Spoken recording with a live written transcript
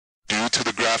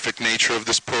graphic nature of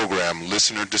this program,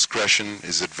 listener discretion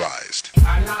is advised.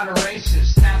 I'm not a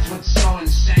racist. That's what's so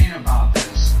insane about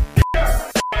this.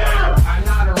 I'm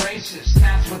not a racist.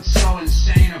 That's what's so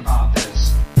insane about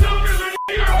this.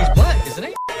 He's black, isn't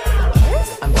he?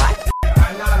 Yes, I'm black.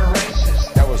 I'm not a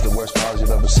racist. That was the worst pause you've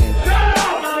ever seen.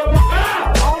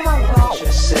 Oh my God.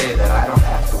 Just say that I don't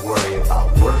have to worry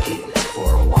about working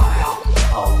for a while.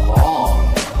 A long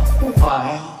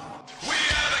while.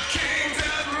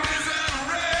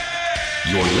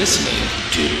 You're listening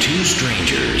to Two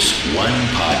Strangers, One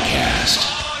Podcast.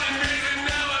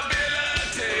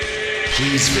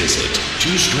 Please visit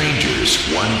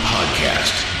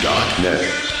twostrangersonePodcast.net.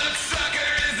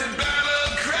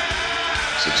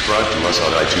 Subscribe to us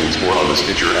on iTunes or on the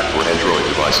Stitcher app for Android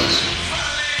devices.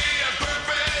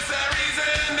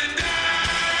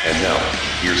 And now,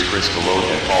 here's Chris Malone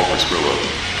and Paul Pascrillo.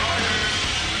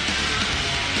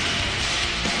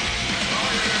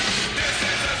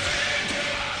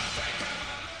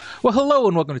 Well, hello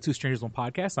and welcome to Two Strangers, One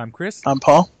Podcast. I'm Chris. I'm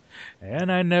Paul.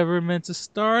 And I never meant to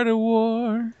start a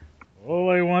war. All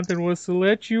I wanted was to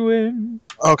let you in.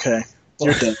 Okay,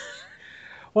 you're dead.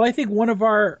 Well, I think one of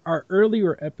our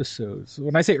earlier episodes,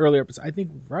 when I say earlier episodes, I think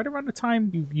right around the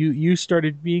time you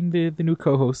started being the new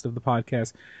co-host of the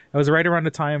podcast, it was right around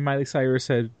the time Miley Cyrus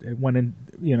went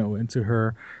into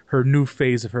her new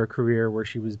phase of her career where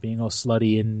she was being all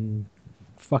slutty and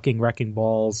fucking wrecking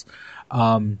balls.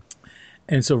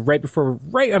 And so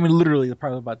literally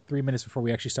probably about 3 minutes before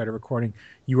we actually started recording,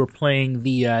 you were playing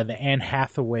the Anne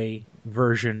Hathaway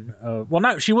version of,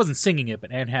 she wasn't singing it,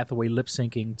 but Anne Hathaway lip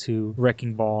syncing to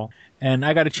Wrecking Ball. And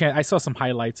I got a chance, I saw some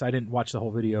highlights. I didn't watch the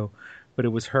whole video, but it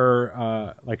was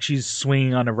her, she's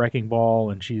swinging on a wrecking ball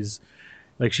and she's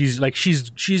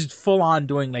full on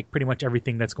doing like pretty much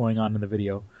everything that's going on in the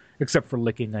video. Except for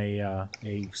licking a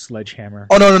sledgehammer.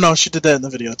 Oh, no, she did that in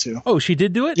the video, too. Oh, she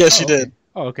did do it? Yeah, she did. Okay.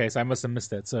 Oh, okay, so I must have missed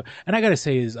that. So, and I gotta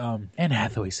say is, Anne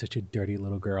Hathaway's such a dirty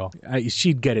little girl.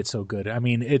 She'd get it so good. I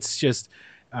mean, it's just,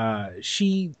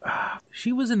 she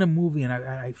was in a movie, and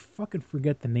I fucking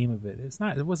forget the name of it. It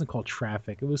wasn't called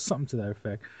Traffic. It was something to that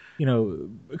effect.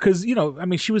 Because, I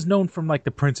mean, she was known from, like, the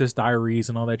Princess Diaries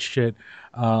and all that shit.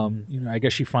 I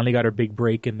guess she finally got her big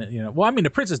break. And,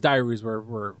 the Princess Diaries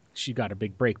were she got a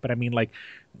big break. But, I mean, like,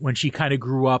 when she kind of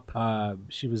grew up,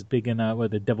 she was big in,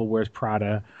 The Devil Wears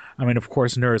Prada. I mean, of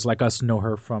course, nerds like us know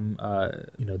her from,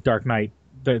 Dark Knight.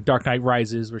 The Dark Knight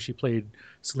Rises, where she played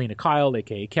Selena Kyle,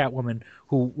 aka Catwoman,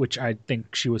 which I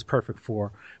think she was perfect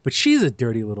for. But she's a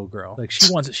dirty little girl. Like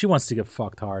she wants to get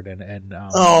fucked hard and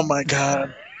oh my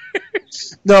god.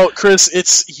 No, Chris,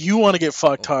 it's you want to get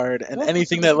fucked hard, and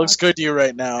anything that looks good to you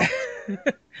right now,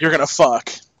 you're gonna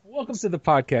fuck. Welcome to the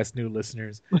podcast, new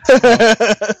listeners.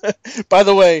 By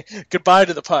the way, goodbye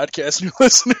to the podcast, new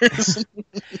listeners.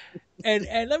 And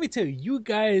let me tell you, you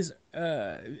guys,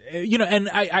 and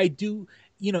I do.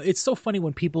 It's so funny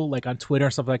when people like on Twitter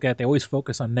and stuff like that, they always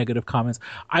focus on negative comments.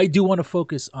 I do want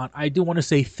to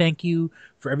say thank you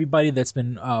for everybody that's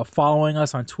been following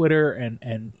us on Twitter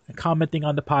and commenting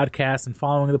on the podcast and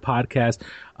following the podcast.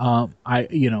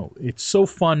 It's so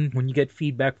fun when you get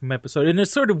feedback from episode, and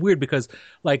it's sort of weird because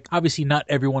like obviously not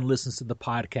everyone listens to the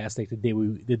podcast like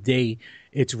the day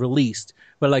it's released,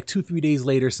 but like 2-3 days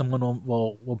later, someone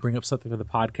will bring up something for the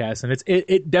podcast, and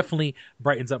it definitely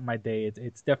brightens up my day.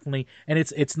 It's definitely, and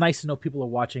it's nice to know people are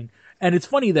watching. And it's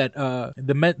funny that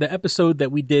the episode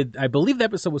that we did, I believe the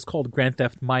episode was called Grand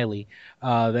Theft Miley.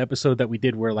 The episode that we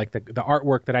did where like the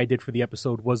artwork that I did for the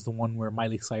episode was the one where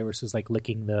Miley Cyrus was like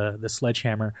licking the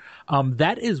sledgehammer.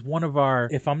 That is one of our,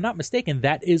 if I'm not mistaken,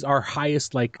 that is our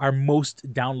highest, like our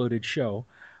most downloaded show.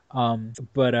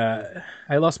 But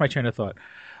I lost my train of thought.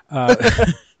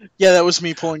 Yeah, that was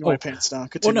me pulling my pants down.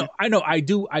 Continue. Well, no, I know.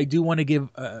 I do want to give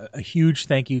a huge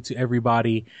thank you to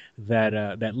everybody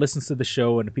that listens to the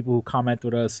show and the people who comment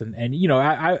with us. And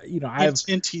I have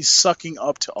he's sucking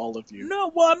up to all of you.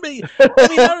 No, well, I mean,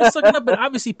 I'm sucking up, but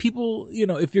obviously people,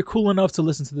 if you're cool enough to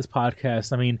listen to this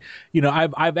podcast, I mean,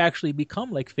 I've actually become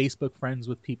like Facebook friends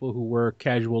with people who were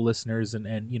casual listeners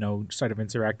and started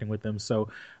interacting with them. So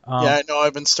yeah, I know.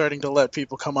 I've been starting to let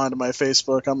people come onto my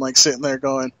Facebook. I'm like sitting there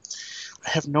going, I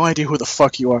have no idea who the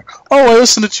fuck you are. Oh, I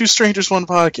listen to Two Strangers, One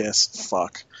Podcast.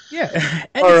 Fuck. Yeah.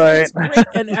 And all right. It's great.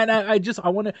 And I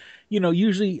want to,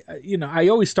 usually, I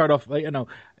always start off like,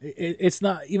 it's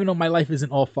not, even though my life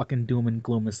isn't all fucking doom and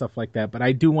gloom and stuff like that, but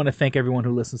I do want to thank everyone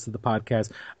who listens to the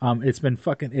podcast. It's been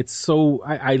fucking, it's so,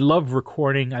 I love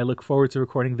recording. I look forward to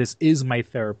recording. This is my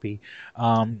therapy.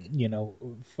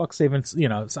 Fuck saving,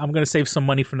 so I'm going to save some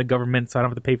money from the government so I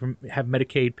don't have to have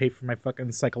Medicaid pay for my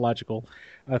fucking psychological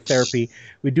therapy.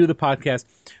 We do the podcast.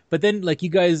 But then, like, you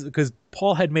guys, because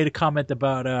Paul had made a comment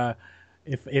about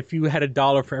if you had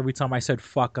 $1 for every time I said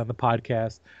fuck on the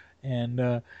podcast. And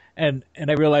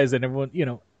I realize that everyone,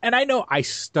 and I know I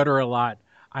stutter a lot.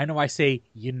 I know I say,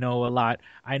 a lot.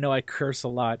 I know I curse a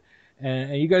lot.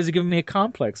 And you guys are giving me a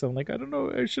complex. I'm like, I don't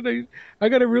know. I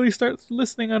got to really start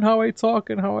listening on how I talk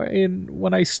and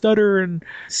when I stutter and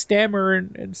stammer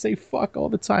and say fuck all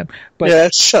the time. But yeah,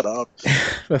 shut up.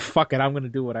 But fuck it. I'm going to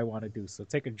do what I want to do. So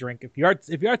take a drink. If you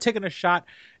are taking a shot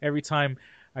every time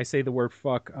I say the word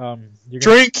fuck, you're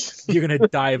gonna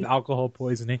die of alcohol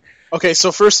poisoning. Okay,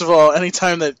 so first of all,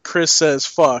 anytime that Chris says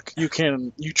fuck, you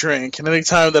drink, and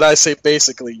anytime that I say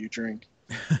basically, you drink.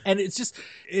 And it's just,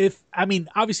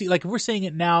 obviously, like, if we're saying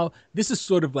it now, this is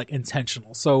sort of like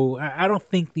intentional. So I don't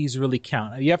think these really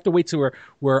count. You have to wait to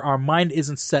where our mind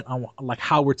isn't set on like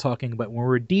how we're talking, but when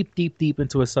we're deep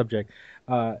into a subject,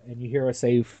 and you hear us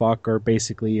say fuck or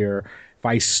basically, or if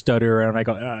I stutter and I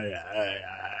go,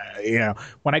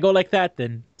 when I go like that,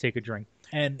 then take a drink.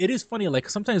 And it is funny, like,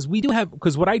 sometimes we do have,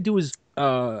 because what I do is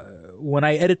when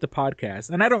I edit the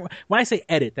podcast, and when I say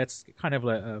edit, that's kind of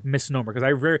a misnomer, because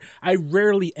I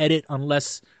rarely edit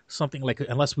unless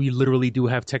we literally do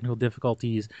have technical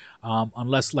difficulties,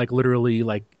 unless like literally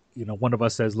like, one of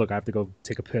us says, look, I have to go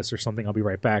take a piss or something, I'll be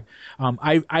right back.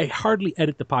 I hardly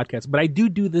edit the podcast, but I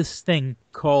do this thing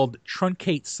called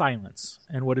truncate silence.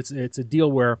 And what it's a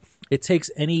deal where it takes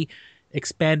any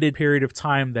expanded period of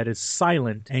time that is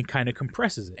silent and kind of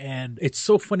compresses it. And it's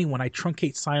so funny when I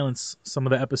truncate silence some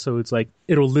of the episodes, like,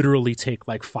 it'll literally take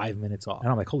like 5 minutes off.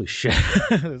 And I'm like, holy shit,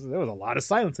 there was a lot of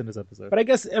silence in this episode. But I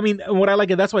guess, what I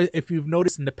like it, that's why if you've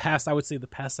noticed in the past, I would say the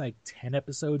past like 10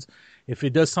 episodes, if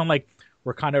it does sound like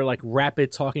we're kind of like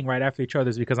rapid talking right after each other,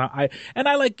 is because I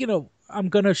like, I'm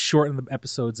going to shorten the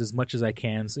episodes as much as I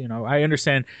can. So, I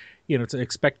understand, to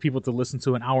expect people to listen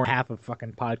to an hour and a half of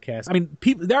fucking podcast.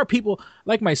 There are people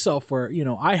like myself where,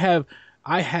 I have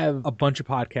a bunch of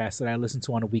podcasts that I listen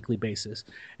to on a weekly basis,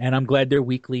 and I'm glad they're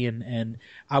weekly, and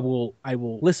I will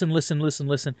listen.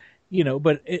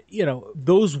 But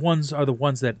those ones are the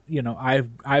ones that,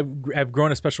 I've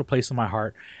grown a special place in my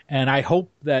heart, and I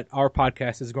hope that our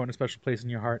podcast has grown a special place in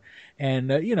your heart.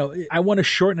 And I want to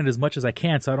shorten it as much as I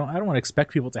can, so I don't want to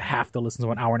expect people to have to listen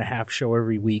to an hour and a half show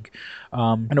every week.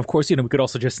 And of course, we could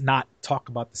also just not talk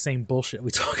about the same bullshit we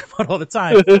talk about all the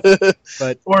time,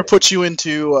 or put you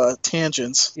into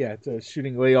tangents. Yeah,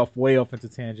 shooting way off into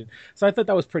tangent. So I thought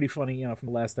that was pretty funny, from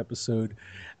the last episode.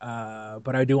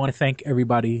 But I do want to thank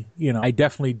everybody. I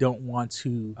definitely don't want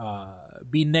to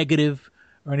be negative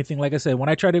or anything. Like I said, when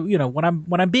I try to, when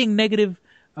I'm being negative,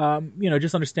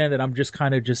 just understand that I'm just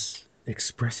kind of just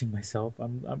expressing myself.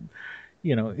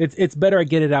 It's better I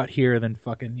get it out here than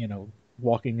fucking,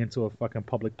 walking into a fucking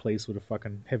public place with a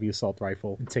fucking heavy assault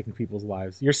rifle and taking people's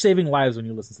lives. You're saving lives when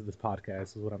you listen to this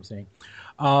podcast, is what I'm saying.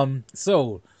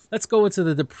 So let's go into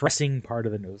the depressing part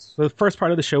of the news. So the first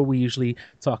part of the show, we usually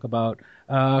talk about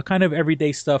kind of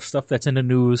everyday stuff that's in the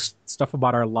news, stuff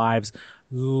about our lives.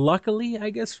 Luckily, I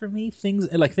guess for me, things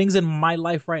in my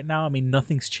life right now,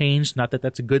 nothing's changed. Not that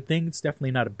that's a good thing. It's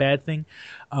definitely not a bad thing.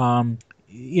 I'm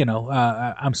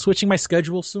switching my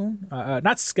schedule soon.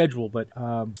 Not schedule, but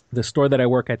the store that I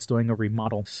work at's doing a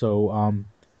remodel. So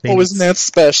isn't that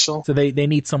special? So they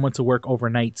need someone to work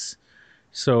overnights.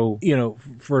 So,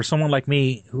 for someone like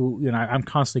me who, I'm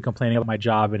constantly complaining about my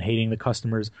job and hating the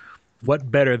customers, what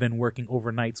better than working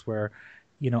overnights where,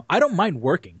 I don't mind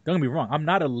working. Don't get me wrong. I'm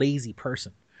not a lazy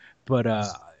person, but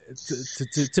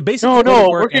to basically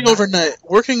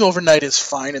working overnight is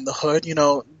fine in the hood.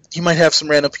 You might have some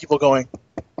random people going,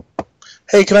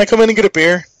 "Hey, can I come in and get a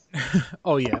beer?"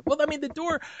 Oh yeah. Well, the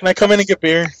door. Can I come in and get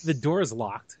beer? The door is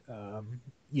locked.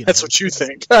 That's what you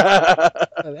think.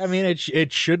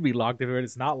 It should be locked if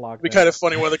it's not locked. It'd be kind of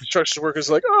funny when the construction worker's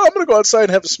like, "Oh, I'm going to go outside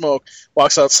and have a smoke."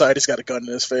 Walks outside, he's got a gun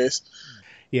in his face.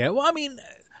 Yeah, well,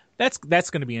 that's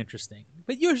going to be interesting.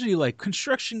 But usually, like,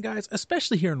 construction guys,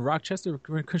 especially here in Rochester,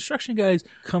 construction guys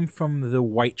come from the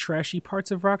white trashy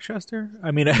parts of Rochester.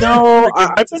 I've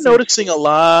been noticing a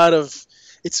lot of...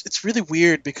 It's really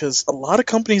weird because a lot of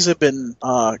companies have been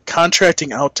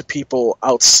contracting out to people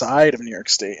outside of New York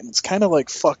State, and it's kind of like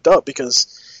fucked up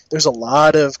because there's a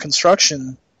lot of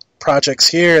construction projects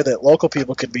here that local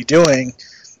people could be doing,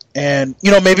 and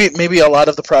maybe a lot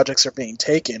of the projects are being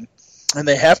taken, and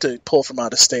they have to pull from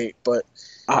out of state. But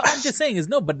I'm just saying is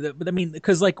no, but I mean,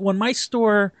 because like when my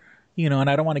store, and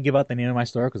I don't want to give out the name of my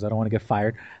store because I don't want to get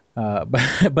fired.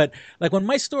 But like when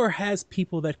my store has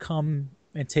people that come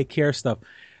and take care of stuff,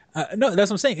 no, that's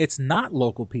what I'm saying. It's not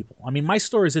local people. I mean, my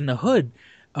store is in the hood.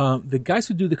 The guys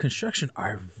who do the construction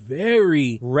are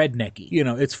very rednecky.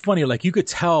 It's funny. Like you could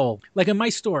tell, like in my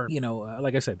store,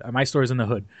 like I said, my store is in the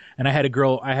hood, and I had a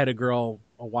girl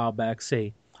a while back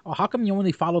say, "Oh, how come you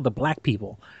only follow the black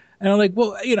people?" And I'm like,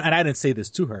 well, and I didn't say this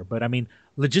to her, but I mean,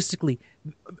 logistically,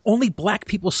 only black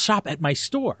people shop at my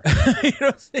store.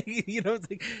 It's like,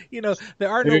 there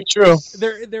are Very no, true.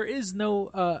 there is no,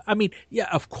 I mean, yeah,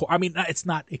 of course. I mean, it's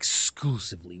not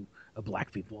exclusively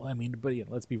black people. I mean, but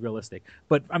let's be realistic.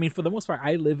 But I mean, for the most part,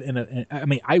 I live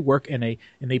I work in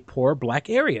a poor black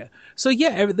area. So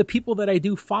yeah, the people that I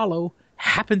do follow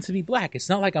happen to be black. It's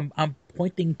not like I'm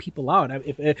pointing people out.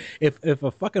 If a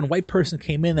fucking white person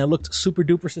came in that looked super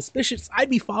duper suspicious,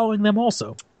 I'd be following them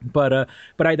also. But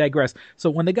I digress. So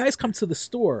when the guys come to the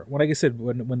store, like I said,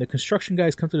 when the construction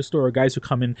guys come to the store, or guys who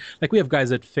come in, like we have guys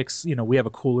that fix, we have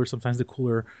a cooler. Sometimes the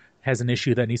cooler has an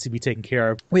issue that needs to be taken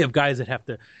care of. We have guys that have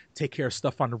to take care of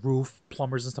stuff on the roof,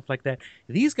 plumbers and stuff like that.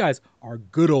 These guys are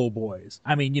good old boys.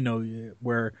 I mean,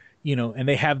 where, and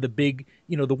they have the big,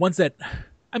 the ones that,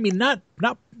 I mean, not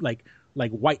like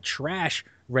white trash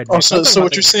rednecks. Oh, so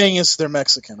what you're saying is they're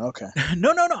Mexican. Okay.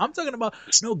 No. I'm talking about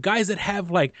guys that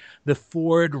have like the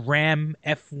Ford Ram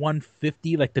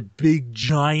F-150, like the big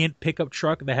giant pickup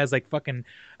truck that has like fucking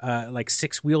like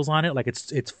 6 wheels on it. Like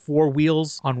it's 4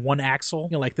 wheels on one axle.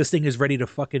 Like this thing is ready to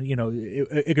fucking,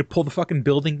 it could pull the fucking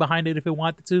building behind it if it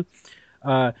wanted to.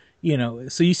 So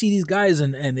you see these guys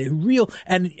and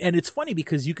it's funny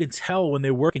because you can tell when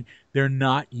they're working, they're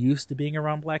not used to being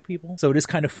around black people. So it is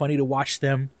kind of funny to watch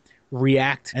them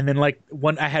react. And then like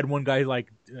I had one guy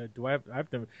like, do I have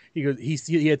to, he goes,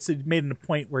 he had made a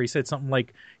point where he said something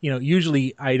like,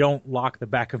 usually I don't lock the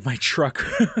back of my truck,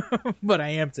 but I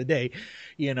am today,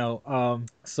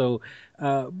 so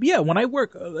yeah, when I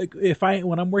work, like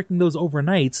when I'm working those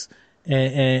overnights,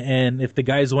 and if the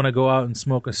guys want to go out and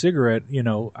smoke a cigarette,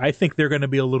 I think they're going to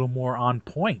be a little more on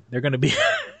point. They're going to be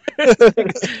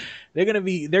they're going to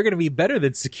be better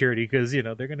than security because they're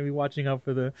going to be watching out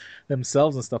for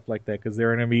themselves and stuff like that because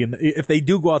they're going to be if they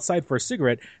do go outside for a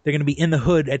cigarette, they're going to be in the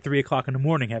hood at 3:00 in the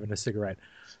morning having a cigarette.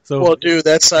 So, well, dude,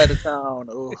 that side of town.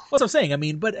 Ooh. That's what I'm saying. I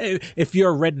mean, but if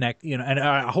you're a redneck, and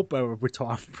I hope I'm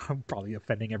probably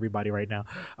offending everybody right now.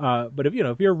 But if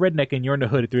you're a redneck and you're in the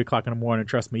hood at 3:00 in the morning,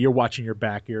 trust me, you're watching your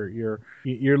back. You're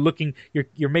looking.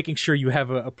 You're making sure you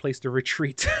have a place to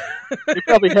retreat. They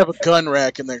probably have a gun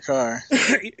rack in their car.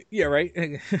 Yeah,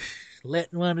 right.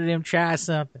 Let one of them try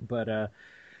something. But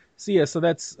so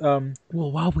that's well.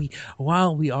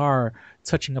 While we are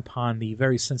touching upon the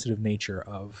very sensitive nature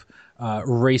of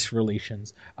race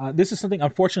relations, this is something.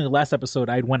 Unfortunately, last episode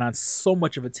I went on so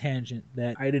much of a tangent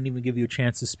that I didn't even give you a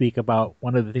chance to speak about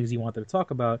one of the things you wanted to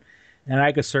talk about, and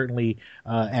I could certainly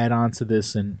add on to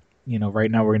this. And right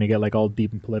now we're gonna get like all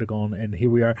deep and political, and here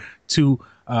we are to.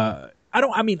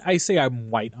 I say I'm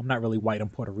white. I'm not really white. I'm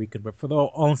Puerto Rican, but for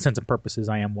all intents and purposes,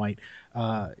 I am white.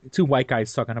 2 white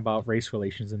guys talking about race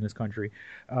relations in this country.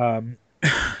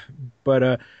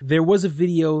 But there was a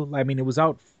video. I mean, it was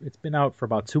out. It's been out for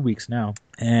about 2 weeks now,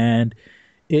 and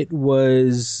it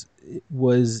was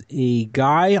a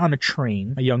guy on a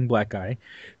train, a young black guy,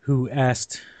 who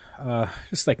asked,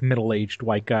 just like middle-aged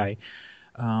white guy,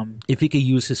 if he could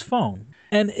use his phone.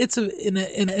 And it's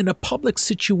in a public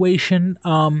situation.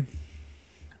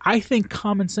 I think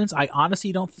common sense. I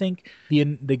honestly don't think the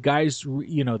guys,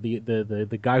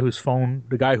 the guy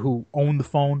the guy who owned the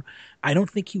phone, I don't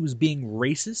think he was being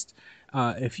racist.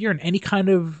 If you're in any kind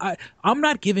of, I'm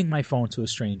not giving my phone to a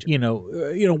stranger.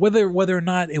 Whether or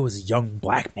not it was a young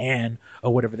black man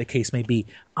or whatever the case may be.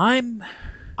 I'm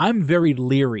very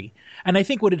leery. And I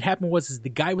think what had happened was the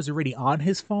guy was already on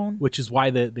his phone, which is why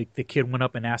the kid went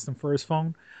up and asked him for his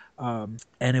phone. And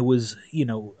it was,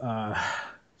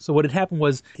 so what had happened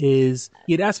is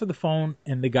he had asked for the phone,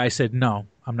 and the guy said, "No,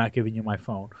 I'm not giving you my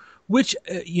phone." Which,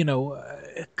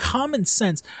 common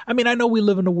sense. I mean, I know we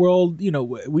live in a world,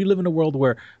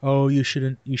 where, oh, you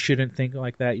shouldn't think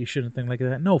like that. You shouldn't think like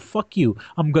that. No, fuck you.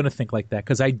 I'm going to think like that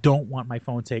because I don't want my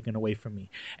phone taken away from me.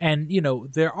 And,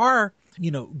 there are,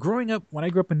 growing up, when I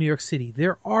grew up in New York City,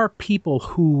 there are people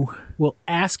who will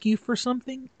ask you for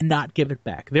something and not give it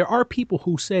back. There are people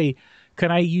who say,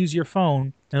 "Can I use your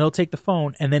phone?" And they'll take the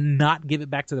phone and then not give it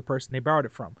back to the person they borrowed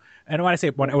it from. And when I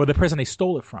say or the person they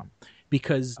stole it from,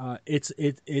 because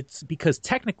it's because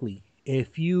technically if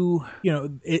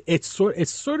it's sort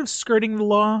of skirting the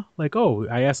law. Like, oh,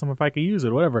 I asked them if I could use it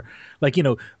or whatever. Like,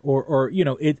 or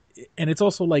it, and it's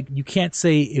also like you can't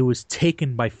say it was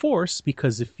taken by force,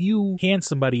 because if you hand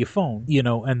somebody a phone,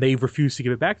 and they refuse to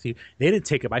give it back to you, they didn't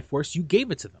take it by force. You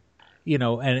gave it to them.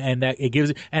 And that it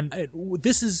gives, and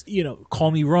this is, call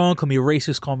me wrong, call me a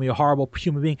racist, call me a horrible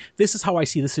human being. This is how I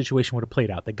see the situation would have played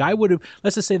out. The guy would have,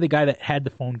 let's just say the guy that had the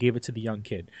phone gave it to the young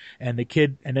kid, and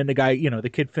then the guy, the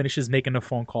kid finishes making a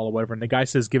phone call or whatever, and the guy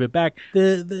says, give it back.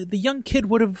 The young kid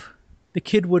would have,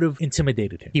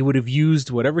 intimidated him. He would have used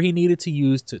whatever he needed to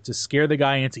use to scare the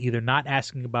guy into either not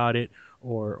asking about it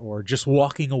or just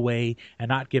walking away and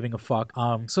not giving a fuck.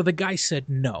 So the guy said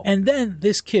no. And then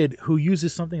this kid who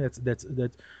uses something that's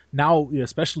now,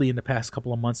 especially in the past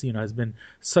couple of months, has been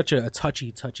such a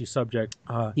touchy subject.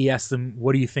 He asked him,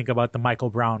 what do you think about the Michael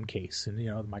Brown case?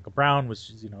 And, Michael Brown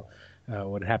was,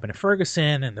 what had happened in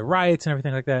Ferguson and the riots and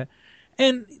everything like that.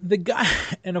 And the guy,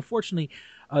 and unfortunately,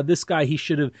 this guy, he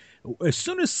should have, as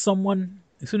soon as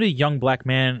a young black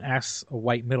man asks a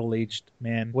white middle-aged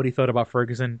man what he thought about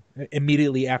Ferguson,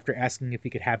 immediately after asking if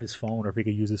he could have his phone or if he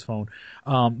could use his phone,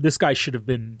 this guy should have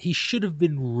been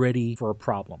ready for a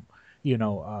problem.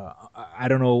 I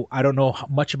don't know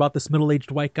much about this middle-aged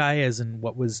white guy, as in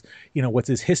what's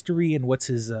his history and what's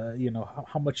his,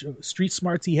 how much street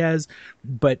smarts he has.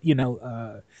 But,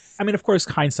 I mean, of course,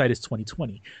 hindsight is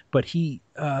 20/20, but he,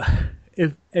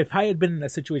 if I had been in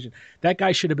that situation, that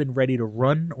guy should have been ready to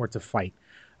run or to fight.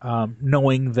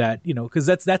 Knowing that, because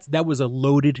that was a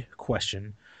loaded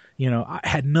question, I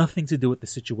had nothing to do with the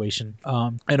situation.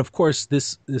 And of course,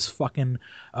 this fucking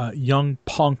young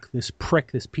punk, this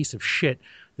prick, this piece of shit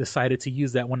decided to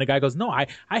use that when the guy goes, no, I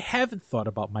haven't thought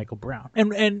about Michael Brown. And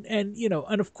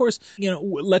of course,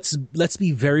 let's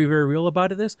be very, very real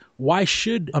about this. Why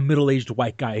should a middle-aged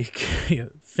white guy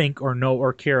think or know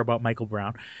or care about Michael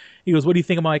Brown? He goes, what do you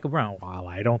think of Michael Brown? Well,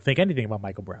 I don't think anything about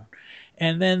Michael Brown.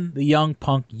 And then the young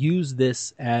punk used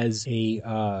this as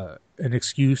an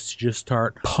excuse to just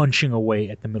start punching away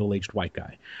at the middle-aged white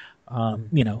guy.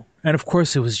 And of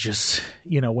course it was just,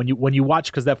 when you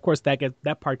watch, because of course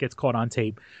that part gets caught on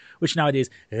tape, which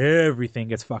nowadays everything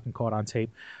gets fucking caught on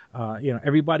tape.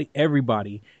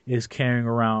 Everybody is carrying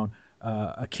around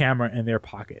a camera in their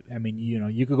pocket. I mean,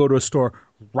 you could go to a store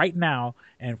right now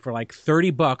and for like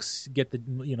 $30 get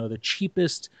the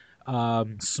cheapest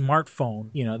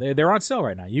smartphone. They're on sale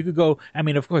right now. You could go, I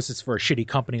mean, of course it's for a shitty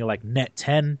company like Net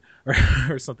 10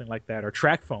 or something like that, or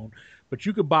TrackPhone, but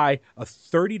you could buy a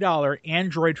 $30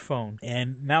 Android phone,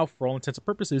 and now for all intents and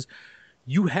purposes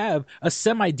you have a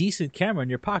semi-decent camera in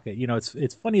your pocket.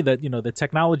 It's funny that, the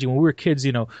technology, when we were kids,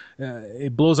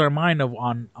 it blows our mind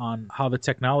on how the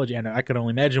technology, and I can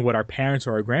only imagine what our parents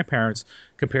or our grandparents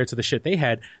compared to the shit they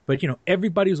had. But,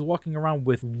 everybody's walking around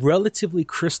with relatively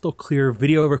crystal clear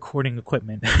video recording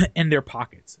equipment in their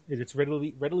pockets. It's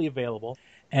readily available,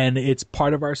 and it's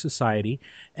part of our society.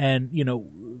 And,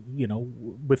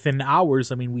 within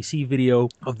hours, I mean, we see video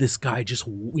of this guy just,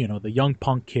 the young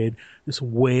punk kid just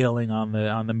wailing on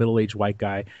the middle-aged white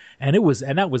guy. And it was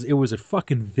a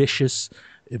fucking vicious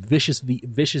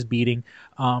beating.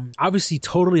 Obviously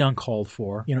totally uncalled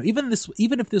for. Even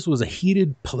if this was a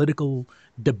heated political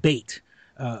debate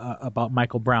about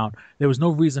Michael Brown, there was no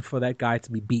reason for that guy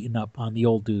to be beaten up on the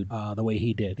old dude the way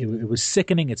he did. It was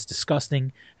sickening. It's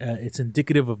disgusting. It's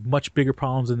indicative of much bigger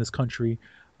problems in this country.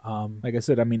 Like I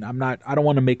said, I mean, I don't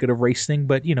want to make it a race thing,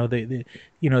 but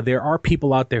there are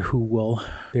people out there who will.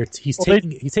 He's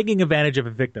taking advantage of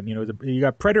a victim. You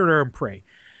got predator and prey.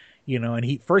 And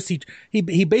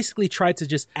he basically tried to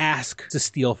just ask to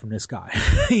steal from this guy.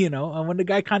 And when the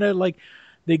guy kind of like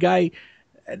the guy.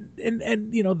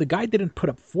 And the guy didn't put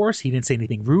up force. He didn't say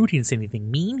anything rude. He didn't say anything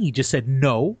mean. He just said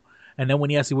no. And then when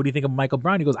he asked me, what do you think of Michael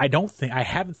Brown? He goes, I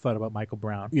haven't thought about Michael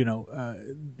Brown.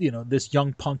 This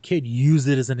young punk kid used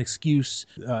it as an excuse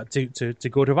to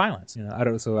go to violence. I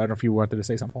don't know if you wanted to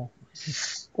say something, Paul.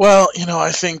 Well,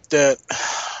 I think that,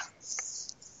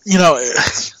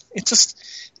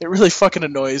 it really fucking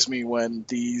annoys me when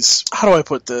these, how do I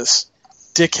put this,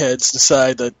 dickheads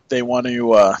decide that they want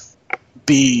to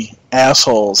be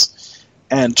assholes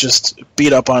and just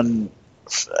beat up on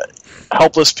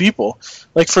helpless people.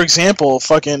 Like, for example,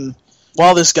 fucking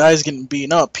while this guy's getting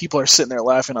beaten up, people are sitting there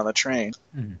laughing on the train.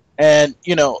 Mm-hmm. And,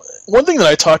 one thing that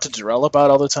I talk to Jarrell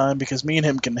about all the time, because me and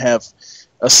him can have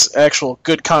a actual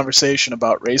good conversation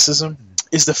about racism,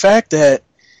 is the fact that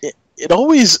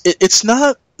it's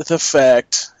not the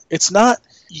fact, it's not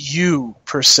you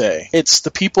per se, it's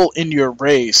the people in your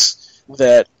race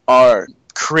that are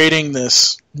creating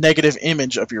this negative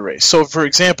image of your race. So, for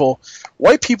example,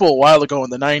 white people a while ago in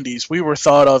the 90s, we were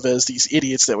thought of as these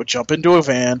idiots that would jump into a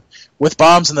van with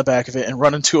bombs in the back of it and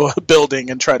run into a building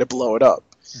and try to blow it up.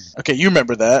 Okay, you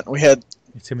remember that. We had,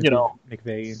 Timothy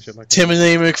McVeigh and shit like that.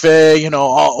 Timothy McVeigh,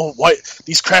 all white,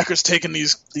 these crackers taking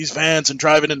these vans and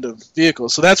driving into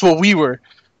vehicles. So that's what we were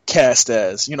cast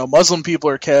as. Muslim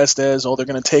people are cast as, they're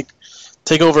going to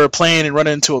take over a plane and run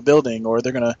into a building, or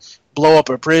they're going to blow up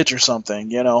a bridge or something.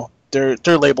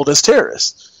 They're labeled as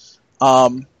terrorists.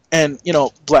 And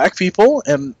black people,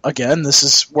 and again,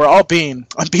 I'm being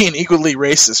equally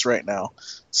racist right now.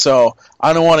 So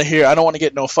I don't want to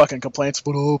get no fucking complaints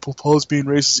about, Paul's being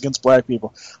racist against black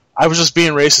people. I was just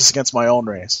being racist against my own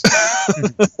race.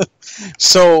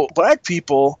 So black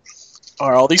people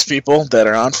are all these people that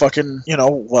are on fucking,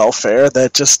 welfare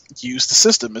that just use the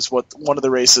system, is what one of the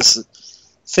racist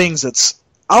things that's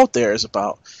out there is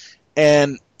about.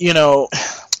 And, I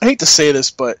hate to say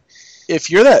this, but if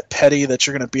you're that petty that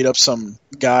you're going to beat up some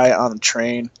guy on the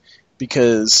train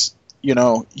because,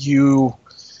 you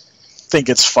think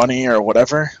it's funny or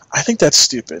whatever, I think that's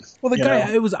stupid. Well, the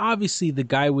guy, it was obviously the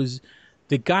guy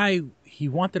he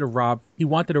wanted to rob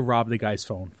the guy's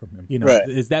phone from him. Right.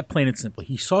 It's that plain and simple.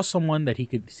 He saw someone that he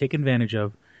could take advantage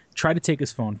of, tried to take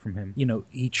his phone from him.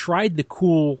 He tried the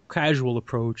cool casual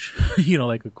approach,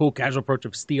 like a cool casual approach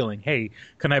of stealing. Hey,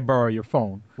 can I borrow your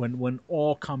phone? When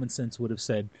all common sense would have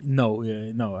said, no,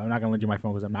 I'm not going to lend you my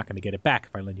phone because I'm not going to get it back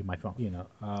if I lend you my phone.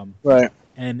 Right.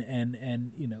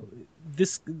 And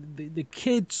the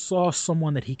kid saw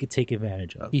someone that he could take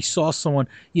advantage of. He saw someone,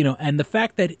 and the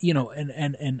fact that,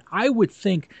 and I would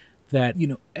think that,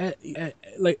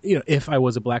 if I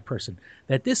was a black person,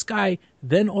 that this guy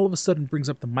then all of a sudden brings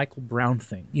up the Michael Brown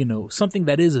thing, something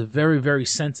that is a very, very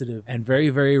sensitive and very,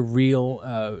 very real,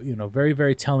 very,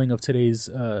 very telling of today's,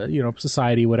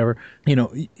 society, whatever.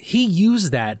 He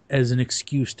used that as an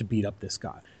excuse to beat up this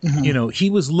guy. Mm-hmm. He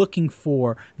was looking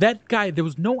for that guy. There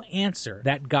was no answer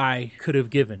that guy could have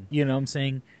given. You know what I'm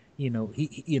saying?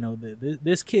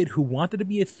 This kid who wanted to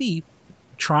be a thief,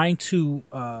 trying to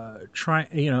a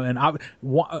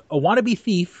wannabe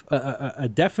thief, a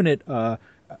definite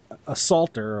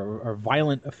assaulter or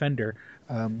violent offender,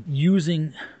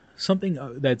 using something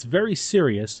that's very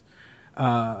serious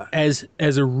as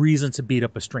a reason to beat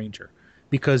up a stranger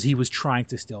because he was trying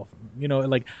to steal from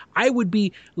him. I would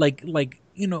be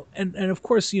and of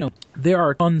course there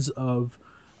are tons of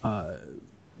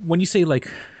when you say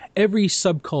every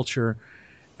subculture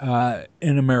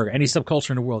in America, any subculture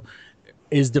in the world,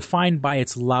 is defined by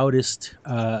its loudest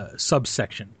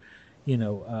subsection.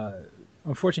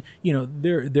 Unfortunately,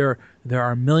 there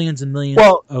are millions and millions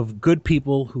of good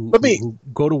people who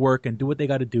go to work and do what they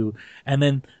got to do, and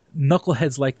then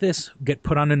knuckleheads like this get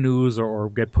put on the news or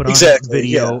get put on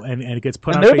video, and it gets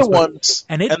put on they're Facebook. The ones,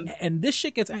 and this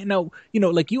shit gets now.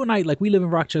 Like you and I, we live in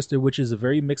Rochester, which is a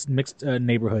very mixed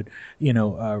neighborhood.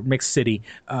 Mixed city.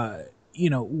 When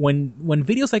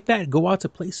videos like that go out to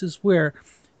places where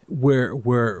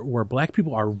black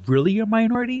people are really a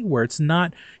minority, where it's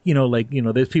not,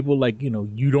 there's people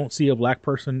you don't see a black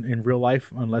person in real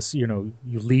life unless, you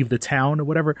leave the town or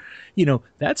whatever,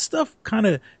 that stuff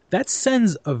that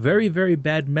sends a very, very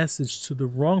bad message to the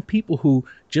wrong people who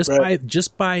just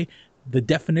by the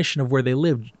definition of where they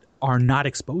live are not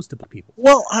exposed to black people.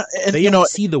 Well, and they don't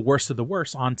see the worst of the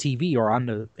worst on TV or on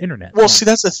the internet. Well, see,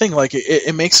 that's the thing.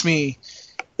 It makes me,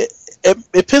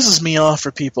 it pisses me off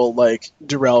for people like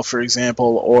Darrell, for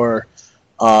example, or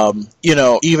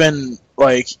even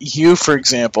you, for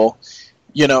example.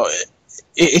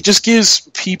 It just gives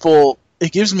people.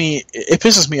 It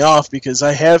pisses me off because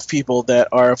I have people that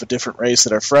are of a different race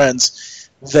that are friends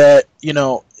that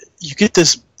you get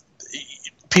this.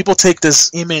 People take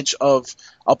this image of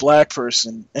a black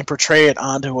person and portray it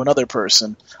onto another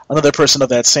person of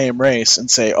that same race,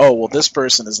 and say, "Oh, well, this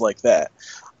person is like that."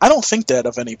 I don't think that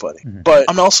of anybody, but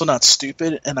I'm also not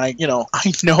stupid, and I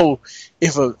know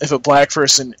if a black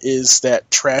person is that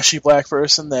trashy black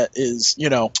person that is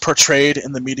portrayed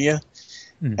in the media.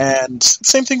 And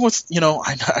same thing with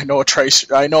I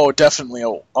know definitely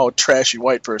a trashy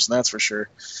white person, that's for sure.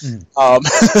 And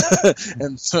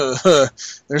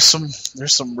there's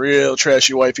some real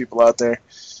trashy white people out there.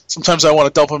 Sometimes I want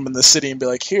to dump them in the city and be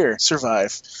like, here,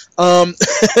 survive. I'm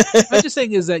just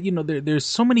saying is that there's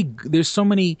so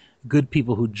many good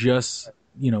people who just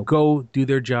go do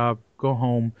their job, go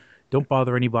home, don't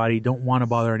bother anybody, don't want to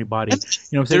bother anybody.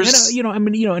 And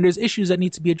there's issues that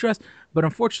need to be addressed, but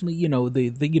unfortunately,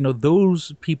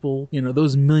 those people,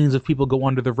 those millions of people go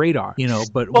under the radar.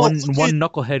 But one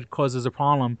knucklehead causes a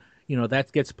problem.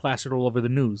 that gets plastered all over the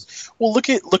news. Well, look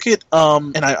at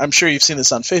and I'm sure you've seen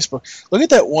this on Facebook. Look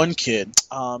at that one kid.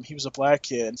 He was a black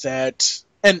kid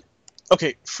and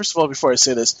okay, first of all, before I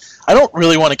say this, I don't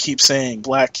really want to keep saying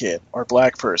black kid or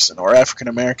black person or African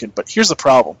American, but here's the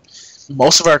problem.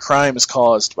 Most of our crime is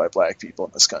caused by black people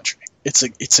in this country.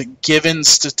 It's a given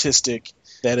statistic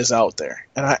that is out there,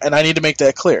 and I need to make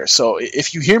that clear. So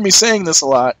if you hear me saying this a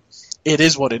lot, it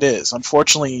is what it is.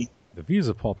 Unfortunately, the views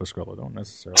of Paul Pasquale don't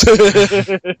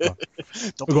necessarily.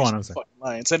 don't Go on, I'm fucking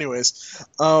lions. Anyways,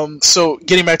 so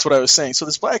getting back to what I was saying, so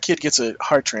this black kid gets a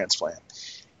heart transplant,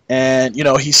 and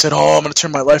he said, "Oh, I'm going to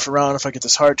turn my life around if I get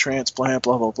this heart transplant."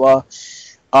 Blah blah blah.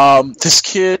 This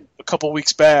kid a couple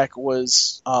weeks back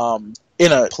was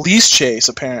in a police chase.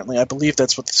 Apparently, I believe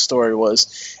that's what the story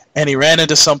was, and he ran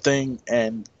into something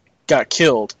and got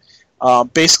killed.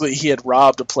 Basically, he had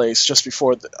robbed a place just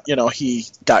before he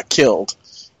got killed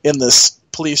in this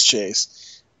police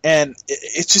chase, and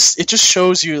it just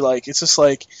shows you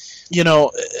the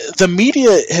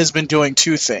media has been doing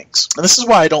two things, and this is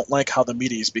why I don't like how the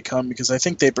media has become, because I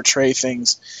think they portray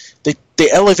things, they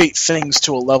elevate things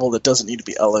to a level that doesn't need to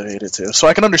be elevated to. So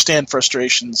I can understand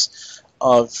frustrations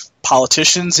of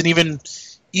politicians and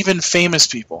even famous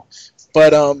people,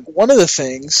 but one of the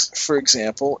things, for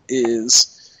example,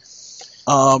 is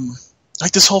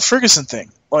this whole Ferguson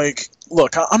thing.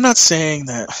 Look, I'm not saying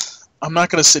that. I'm not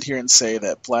going to sit here and say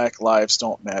that black lives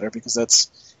don't matter, because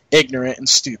that's ignorant and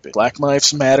stupid. Black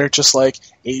lives matter just like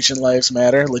Asian lives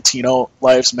matter, Latino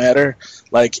lives matter,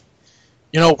 white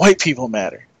people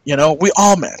matter. We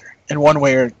all matter in one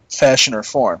way or fashion or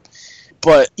form.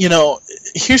 But,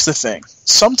 here's the thing.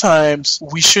 Sometimes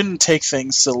we shouldn't take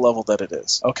things to the level that it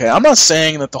is. Okay, I'm not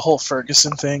saying that the whole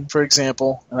Ferguson thing, for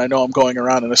example, and I know I'm going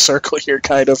around in a circle here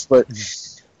kind of, but,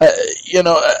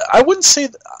 I wouldn't say,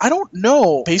 I don't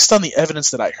know, based on the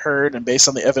evidence that I heard and based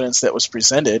on the evidence that was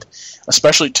presented,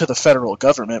 especially to the federal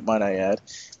government, might I add,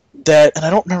 and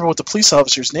I don't remember what the police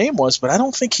officer's name was, but I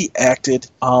don't think he acted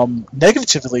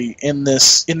negatively in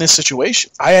this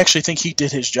situation. I actually think he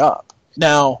did his job.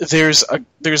 Now, there's a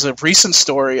recent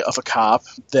story of a cop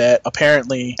that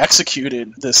apparently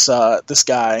executed this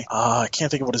guy. I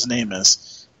can't think of what his name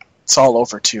is. It's all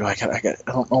over too. I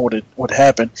don't know what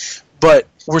happened, but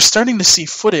we're starting to see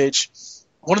footage.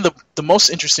 One of the most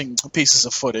interesting pieces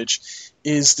of footage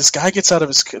is this guy gets out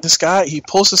of he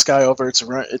pulls this guy over.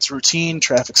 It's routine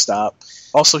traffic stop.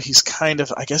 Also, he's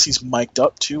I guess he's mic'd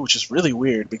up too, which is really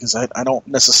weird because I don't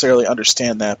necessarily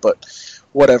understand that, but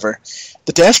whatever.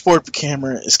 The dashboard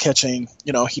camera is catching,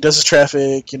 he does his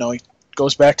traffic, he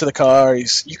goes back to the car.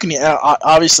 You can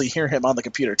obviously hear him on the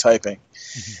computer typing.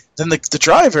 Mm-hmm. Then the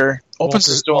driver opens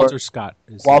his door.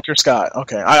 Walter Scott.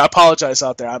 Okay. I apologize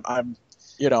out there. I'm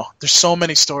there's so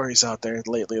many stories out there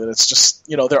lately that it's just,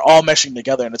 they're all meshing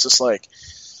together and it's just like,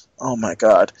 oh my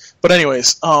God. But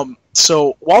anyways,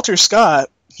 so Walter Scott,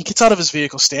 he gets out of his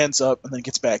vehicle, stands up, and then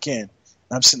gets back in. And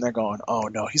I'm sitting there going, oh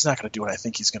no, he's not going to do what I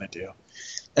think he's going to do.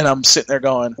 And I'm sitting there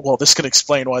going, well, this could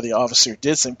explain why the officer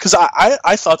did something. Because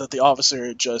I thought that the officer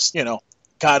had just,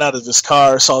 got out of his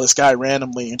car, saw this guy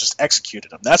randomly, and just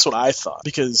executed him. That's what I thought.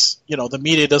 Because, the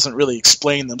media doesn't really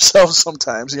explain themselves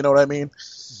sometimes, you know what I mean?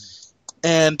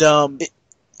 And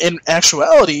in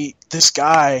actuality, this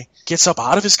guy gets up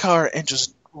out of his car and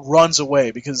just runs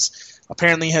away because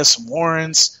apparently he has some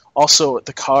warrants. Also,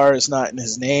 the car is not in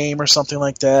his name or something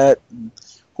like that. And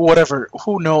whatever,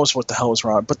 who knows what the hell was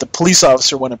wrong, but the police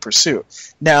officer went in pursuit.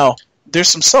 Now, there's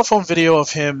some cell phone video of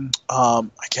him, I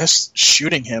guess,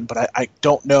 shooting him, but I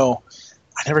don't know.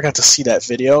 I never got to see that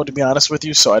video, to be honest with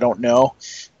you, so I don't know.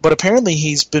 But apparently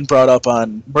he's been brought up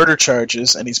on murder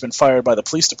charges, and he's been fired by the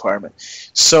police department.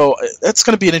 So that's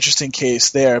going to be an interesting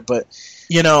case there, but,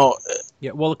 Yeah,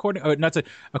 well, according to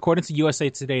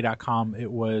USAtoday.com,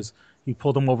 it was he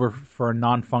pulled him over for a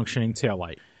non-functioning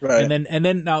taillight. Right. And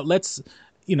then now let's...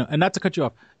 and not to cut you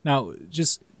off. Now,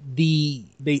 just they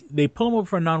pull him over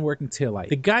for a non-working taillight.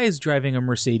 The guy is driving a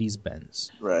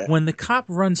Mercedes-Benz. Right. When the cop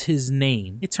runs his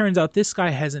name, it turns out this guy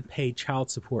hasn't paid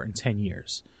child support in 10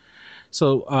 years.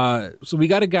 So we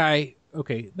got a guy.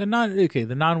 The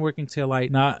non-working taillight,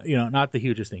 not the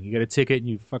hugest thing. You get a ticket and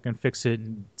you fucking fix it,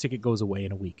 and the ticket goes away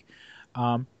in a week.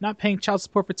 Not paying child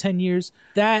support for 10 years.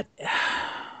 That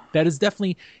is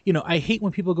definitely, I hate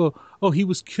when people go, oh, he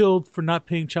was killed for not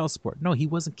paying child support. No, he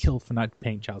wasn't killed for not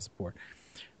paying child support.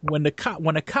 When a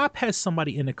cop has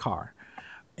somebody in a car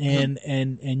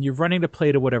and you're running the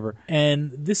plate or whatever,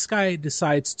 and this guy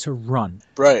decides to run.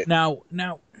 Right. Now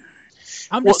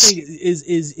I'm just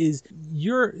saying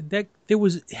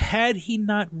had he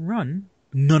not run,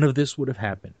 none of this would have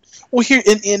happened. Well,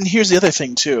 here's the other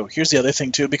thing too.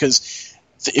 Because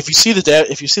if you see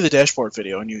the dashboard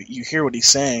video and you hear what he's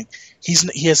saying, he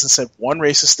hasn't said one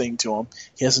racist thing to him.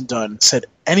 He hasn't said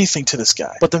anything to this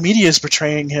guy. But the media is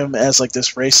portraying him as like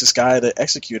this racist guy that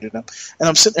executed him. And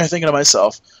I'm sitting there thinking to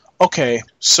myself, okay,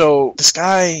 so this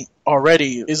guy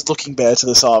already is looking bad to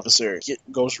this officer. He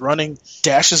goes running,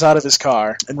 dashes out of his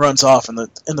car, and runs off, and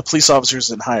the police officer is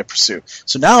in high pursuit.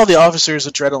 So now the officer's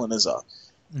adrenaline is up.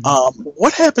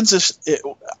 What happens if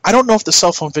I don't know if the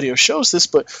cell phone video shows this,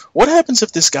 but what happens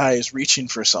if this guy is reaching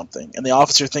for something and the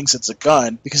officer thinks it's a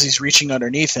gun because he's reaching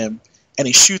underneath him and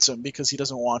he shoots him because he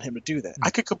doesn't want him to do that?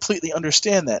 I could completely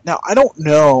understand that. Now, I don't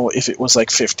know if it was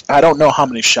like 50. I don't know how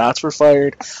many shots were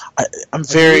fired.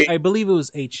 I believe it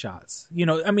was 8 shots.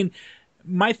 I mean,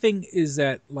 my thing is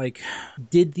that, like,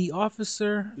 did the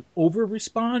officer over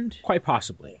respond? Quite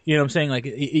possibly. You know what I'm saying? Like,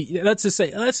 let's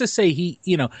just say he,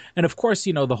 and of course,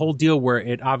 the whole deal where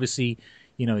it obviously,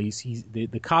 he's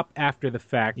the cop after the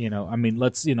fact, I mean,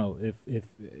 if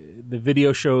the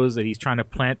video shows that he's trying to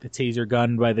plant the taser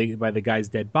gun by the guy's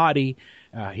dead body,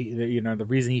 the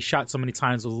reason he shot so many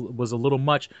times was a little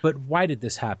much. But why did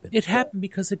this happen? It happened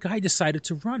because the guy decided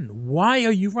to run. Why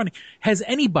are you running? Has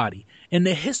anybody in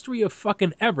the history of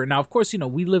fucking ever? Now, of course,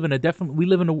 we live in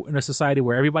a society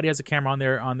where everybody has a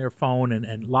camera on their phone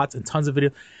and lots and tons of video.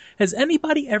 Has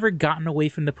anybody ever gotten away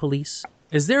from the police?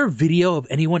 Is there a video of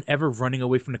anyone ever running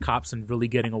away from the cops and really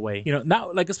getting away?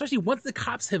 Now, like, especially once the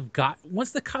cops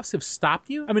have stopped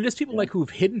you. I mean, there's people like who've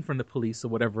hidden from the police or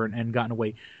whatever and gotten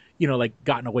away,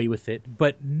 gotten away with it.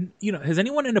 But, has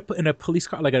anyone in a police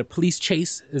car, like a police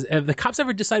chase, have the cops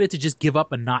ever decided to just give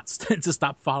up and not to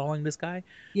stop following this guy?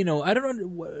 I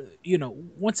don't know.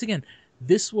 Once again,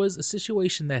 this was a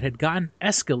situation that had gotten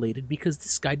escalated because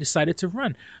this guy decided to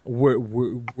run.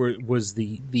 Was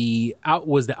the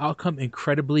outcome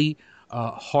incredibly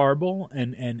horrible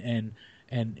and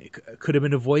could have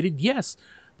been avoided? Yes.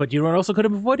 But what also could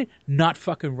have avoided? Not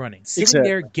fucking running. Sitting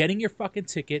there, getting your fucking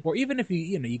ticket, or even if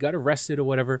you got arrested or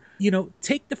whatever,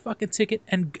 take the fucking ticket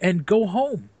and go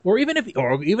home. Or even if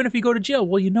you go to jail,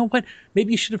 well, you know what?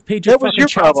 Maybe you should have paid your fucking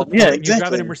child support. Yeah, exactly. You're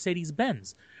driving a Mercedes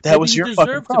Benz. That was your fucking problem.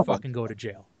 You deserve to fucking go to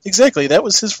jail. Exactly. That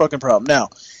was his fucking problem. Now,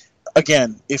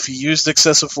 again, if he used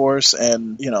excessive force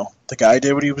and the guy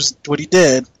did what he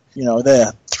did,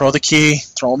 throw the key,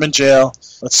 throw him in jail.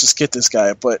 Let's just get this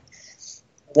guy. But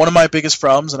one of my biggest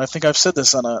problems, and I think I've said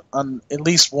this on at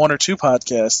least one or two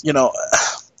podcasts,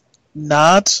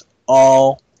 not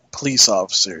all police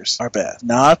officers are bad.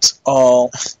 Not all,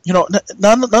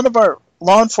 none of our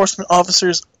law enforcement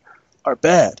officers are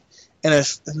bad. And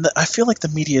I feel like the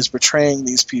media is portraying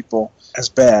these people as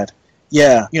bad.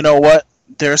 Yeah, you know what?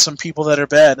 There are some people that are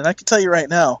bad. And I can tell you right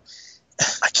now,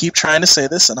 I keep trying to say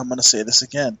this, and I'm going to say this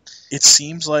again. It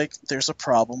seems like there's a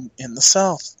problem in the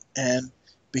South. And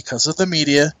because of the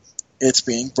media, it's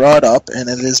being brought up and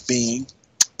it is being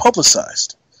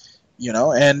publicized.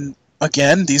 And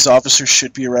again, these officers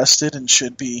should be arrested and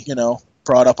should be,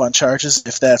 brought up on charges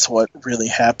if that's what really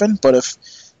happened. But if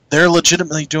they're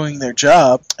legitimately doing their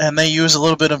job and they use a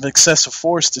little bit of excessive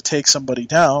force to take somebody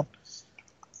down,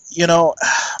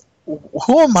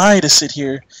 who am I to sit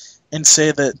here and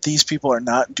say that these people are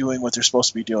not doing what they're supposed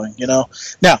to be doing,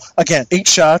 Now, again, 8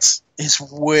 shots is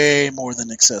way more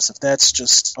than excessive. That's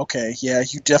just, okay, yeah,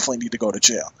 you definitely need to go to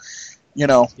jail.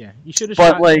 Yeah, you should have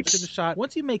shot. Like, you should have shot.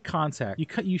 Once you make contact,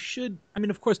 you should. I mean,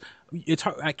 of course, it's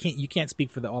hard. You can't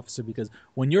speak for the officer because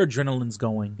when your adrenaline's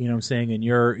going, you know what I'm saying, and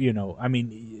you're, I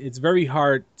mean, it's very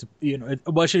hard to,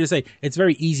 well, I should say it's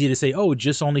very easy to say, oh,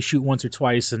 just only shoot once or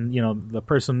twice, and the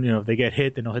person, if they get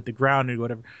hit, then they'll hit the ground or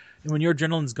whatever. And when your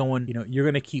adrenaline's going, you're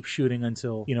going to keep shooting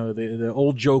until, the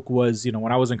old joke was,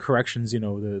 when I was in corrections,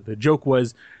 the joke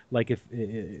was like if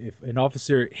an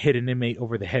officer hit an inmate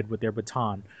over the head with their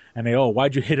baton and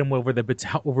why'd you hit him over the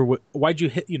baton, why'd you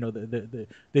hit,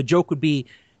 the joke would be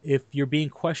if you're being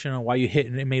questioned on why you hit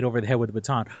an inmate over the head with a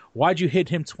baton, why'd you hit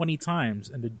him 20 times?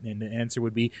 And the answer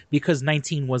would be because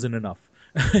 19 wasn't enough.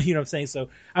 You know what I'm saying? So,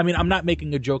 I mean, I'm not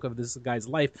making a joke of this guy's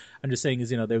life. I'm just saying is,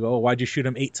 they go, why'd you shoot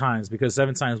him 8 times? Because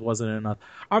 7 times wasn't enough.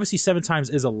 Obviously, 7 times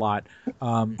is a lot.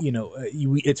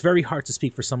 It's very hard to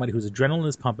speak for somebody whose adrenaline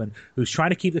is pumping, who's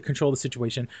trying to keep the control of the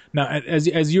situation. Now,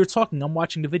 as you're talking, I'm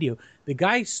watching the video. The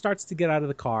guy starts to get out of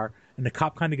the car, and the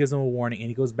cop kind of gives him a warning, and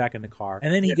he goes back in the car.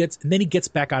 And then he gets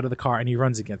back out of the car, and he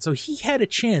runs again. So he had a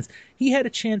chance. He had a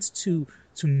chance to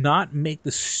not make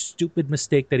the stupid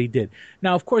mistake that he did.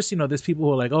 Now, of course, there's people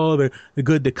who are like, oh,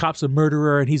 the cop's a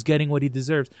murderer and he's getting what he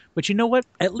deserves. But you know what?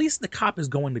 At least the cop is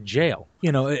going to jail.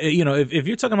 If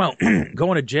you're talking about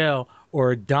going to jail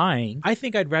or dying, I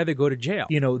think I'd rather go to jail.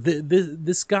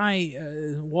 This guy,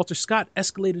 Walter Scott,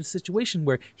 escalated a situation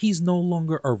where he's no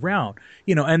longer around.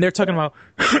 And they're talking about,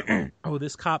 oh,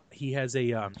 this cop, he has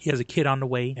a kid on the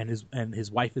way, and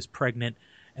his wife is pregnant,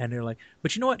 and they're like,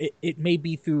 but you know what? It may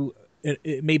be through.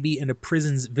 It may be in a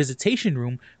prison's visitation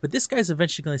room, but this guy's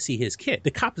eventually going to see his kid.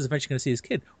 The cop is eventually going to see his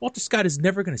kid. Walter Scott is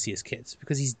never going to see his kids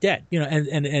because he's dead.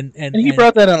 And he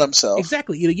brought that on himself.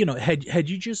 Exactly. Had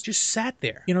you just sat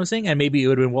there, what I'm saying? And maybe it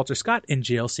would have been Walter Scott in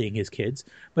jail seeing his kids,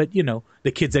 but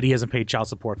the kids that he hasn't paid child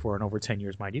support for in over 10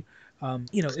 years, mind you.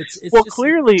 It's well, just,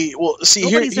 clearly, see,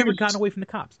 nobody's ever gotten away from the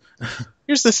cops.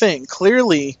 Here's the thing.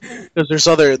 Clearly, there's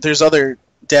other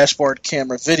dashboard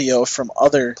camera video from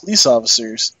other police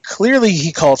officers. Clearly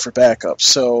he called for backup.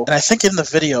 So, and I think in the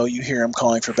video you hear him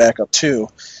calling for backup too.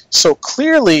 So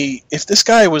clearly, if this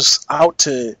guy was out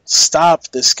to stop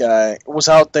this guy, was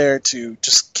out there to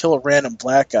just kill a random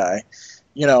black guy,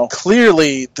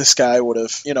 clearly this guy would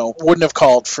have, wouldn't have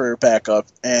called for backup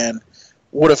and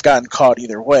would have gotten caught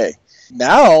either way.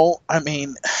 Now, I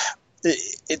mean,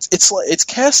 it's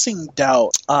casting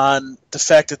doubt on the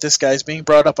fact that this guy's being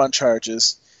brought up on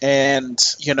charges and,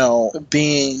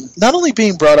 being not only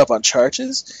being brought up on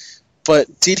charges,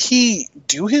 but did he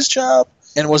do his job?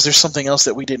 And was there something else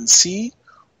that we didn't see?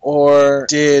 Or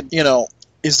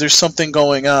is there something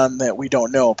going on that we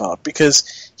don't know about?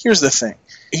 Because here's the thing.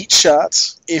 8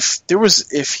 shots.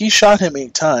 If he shot him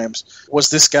 8 times,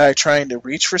 was this guy trying to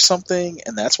reach for something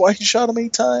and that's why he shot him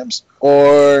 8 times?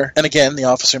 Or, and again, the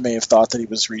officer may have thought that he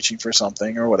was reaching for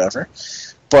something or whatever,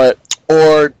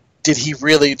 or did he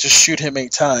really just shoot him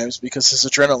 8 times because his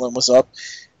adrenaline was up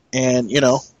and,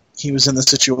 he was in the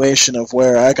situation of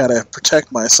where I gotta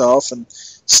protect myself and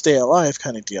stay alive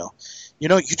kind of deal. You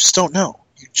just don't know.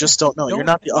 You just don't know. You're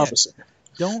not the officer.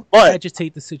 Don't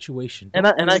agitate the situation. Don't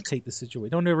irritate the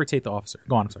situation. Don't irritate the officer.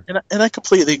 Go on, sir. And I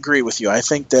completely agree with you. I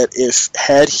think that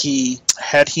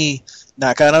had he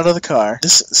not gotten out of the car,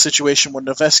 this situation wouldn't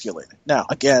have escalated. Now,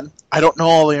 again, I don't know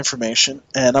all the information,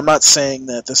 and I'm not saying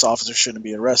that this officer shouldn't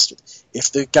be arrested.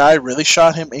 If the guy really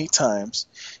shot him 8 times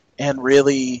and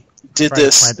really did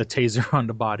this... Plant the taser on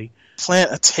the body.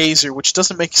 Plant a taser, which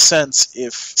doesn't make sense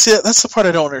See, that's the part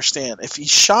I don't understand. If he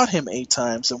shot him 8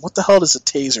 times, then what the hell does a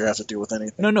taser have to do with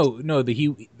anything? No.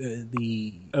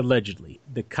 The allegedly,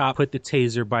 the cop put the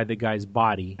taser by the guy's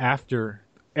body after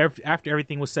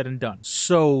everything was said and done,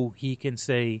 so he can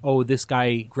say, "Oh, this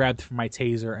guy grabbed for my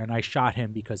taser, and I shot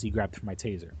him because he grabbed for my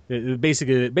taser."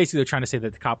 Basically, they're trying to say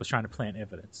that the cop was trying to plant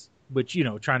evidence, which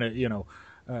the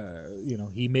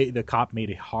cop made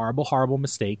a horrible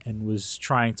mistake and was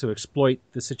trying to exploit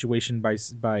the situation by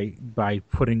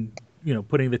putting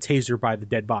the taser by the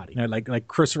dead body. Like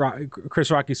Chris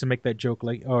Rock used to make that joke,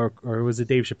 or was it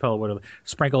Dave Chappelle or whatever?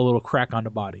 Sprinkle a little crack on the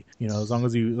body. As long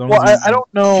as you I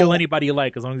don't know, kill anybody you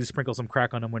like, as long as you sprinkle some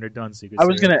crack on them when they're done. So I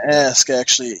was going to ask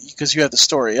actually, because you have the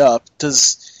story up.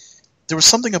 There was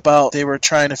something about they were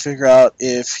trying to figure out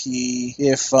if the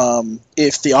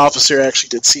officer actually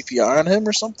did CPR on him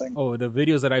or something. Oh, the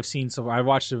videos that I've seen, so I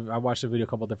watched the video a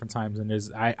couple of different times, and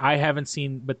I haven't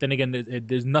seen, but then again,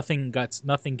 there's nothing gets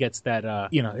that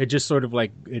it just sort of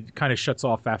like it kind of shuts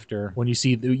off after when you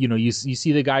see you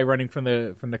see the guy running from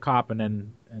the cop, and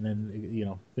then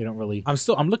they don't really.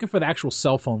 I'm looking for the actual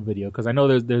cell phone video because I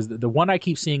know there's the one I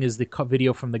keep seeing is the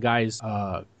video from the guy's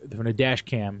from the dash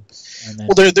cam. And then,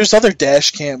 there's other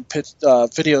dash cam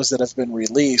videos that have been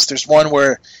released. There's one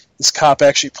where this cop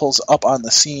actually pulls up on the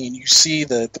scene. You see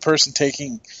the person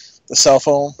taking the cell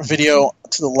phone video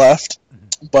to the left,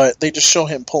 but they just show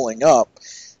him pulling up.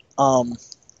 I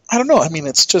don't know. I mean,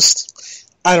 it's just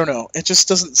I don't know. It just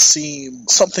doesn't seem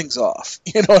something's off.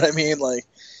 You know what I mean? Like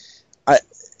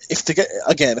if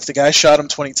the guy shot him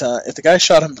 20 times,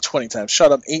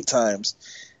 shot him 8 times,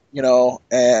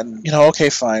 okay,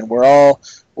 fine. We're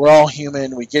all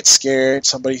human. We get scared.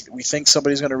 We think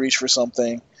somebody's going to reach for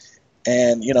something,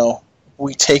 and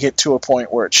we take it to a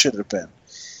point where it should have been.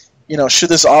 Should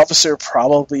this officer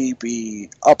probably be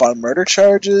up on murder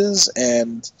charges,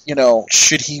 and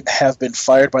should he have been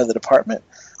fired by the department?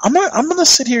 I'm going to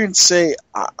sit here and say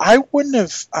I wouldn't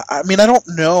have. I mean, I don't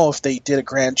know if they did a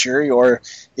grand jury or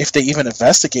if they even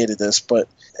investigated this, but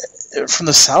from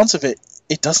the sounds of it,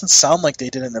 it doesn't sound like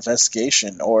they did an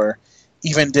investigation or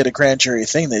even did a grand jury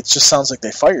thing. It just sounds like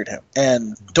they fired him.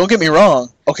 And don't get me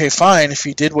wrong. Okay, fine. If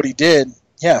he did what he did,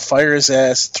 yeah, fire his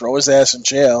ass, throw his ass in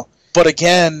jail. But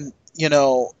again,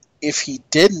 if he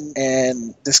didn't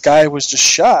and this guy was just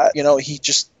shot, he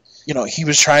just he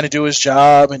was trying to do his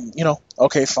job, and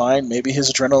okay, fine, maybe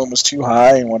his adrenaline was too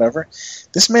high and whatever.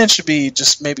 This man should be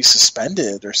just maybe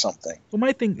suspended or something. Well,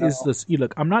 my thing is this.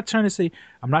 Look, I'm not trying to say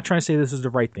this is the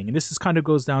right thing, and this is kind of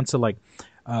goes down to like,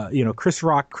 Chris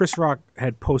Rock. Chris Rock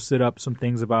had posted up some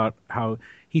things about how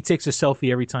he takes a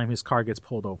selfie every time his car gets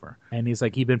pulled over, and he's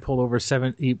like, he'd been pulled over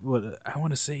I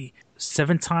want to say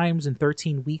 7 times in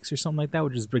 13 weeks or something like that,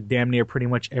 which is damn near pretty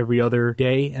much every other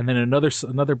day. And then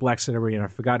another black celebrity, and I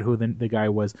forgot who the guy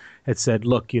was, had said,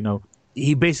 look,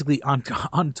 he basically on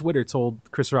Twitter told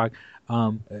Chris Rock,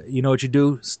 you know what you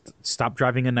do? Stop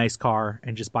driving a nice car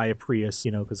and just buy a Prius,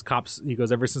 because cops, he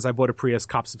goes, ever since I bought a Prius,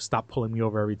 cops have stopped pulling me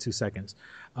over every 2 seconds.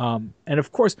 And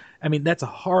of course, I mean, that's a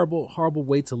horrible, horrible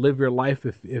way to live your life.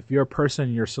 If you're a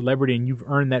person, you're a celebrity, and you've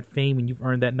earned that fame and you've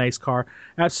earned that nice car,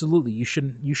 absolutely, you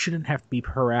shouldn't have to be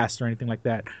harassed or anything like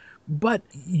that. But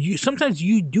sometimes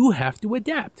you do have to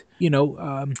adapt,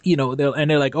 and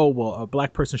they're like, oh, well, a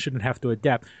black person shouldn't have to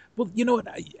adapt. Well, you know what?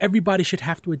 Everybody should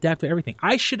have to adapt to everything.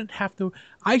 I shouldn't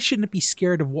be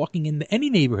scared of walking into any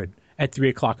neighborhood at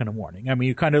 3:00 in the morning. I mean,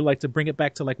 you kind of like to bring it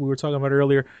back to like we were talking about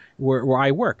earlier, where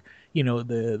I work.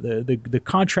 The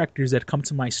contractors that come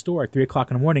to my store at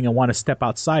 3:00 in the morning and want to step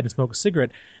outside and smoke a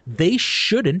cigarette, they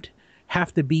shouldn't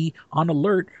have to be on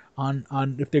alert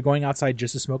on if they're going outside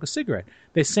just to smoke a cigarette.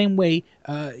 The same way,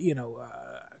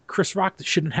 Chris Rock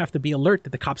shouldn't have to be alert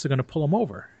that the cops are going to pull him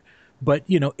over. But,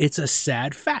 it's a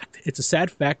sad fact. It's a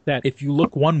sad fact that if you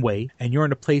look one way and you're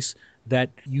in a place that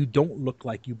you don't look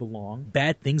like you belong,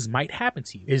 bad things might happen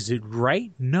to you. Is it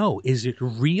right? No. Is it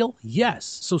real? Yes.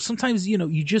 So sometimes,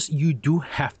 you do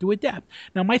have to adapt.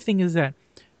 Now, my thing is that,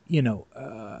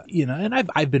 and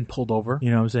I've been pulled over, you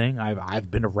know what I'm saying?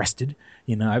 I've been arrested,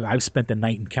 I've spent the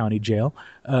night in county jail.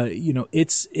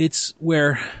 It's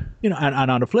where,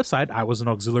 and on the flip side, I was an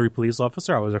auxiliary police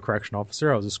officer. I was a correction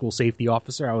officer. I was a school safety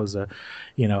officer. I was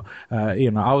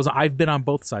I've been on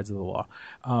both sides of the law,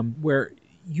 where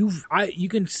you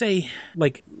can say,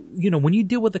 like, when you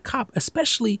deal with a cop,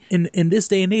 especially in this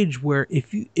day and age, where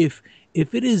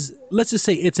if it is, let's just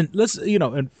say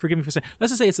and forgive me for saying,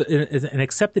 let's just say it's an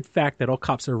accepted fact that all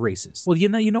cops are racist. Well, you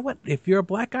know what? If you're a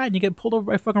black guy and you get pulled over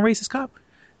by a fucking racist cop,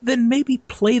 then maybe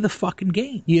play the fucking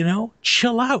game,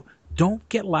 chill out. Don't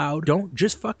get loud. Don't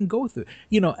just fucking go through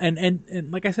it.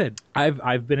 And like I said,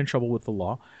 I've been in trouble with the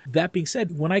law. That being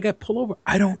said, when I got pulled over,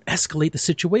 I don't escalate the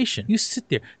situation. You sit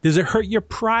there. Does it hurt your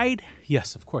pride?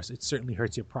 Yes, of course. It certainly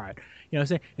hurts your pride. You know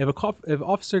what I'm saying? If an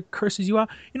officer curses you out,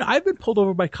 I've been pulled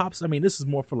over by cops. I mean, this is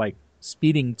more for like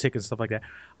speeding tickets and stuff like that.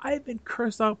 I've been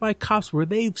cursed out by cops where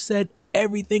they've said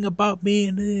everything about me,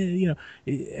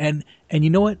 and and you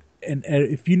know what? And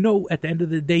if at the end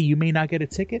of the day you may not get a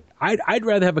ticket, I'd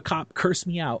rather have a cop curse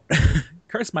me out,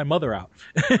 curse my mother out,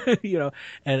 and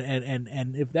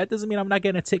if that doesn't mean I'm not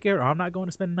getting a ticket or I'm not going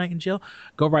to spend the night in jail,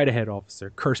 go right ahead,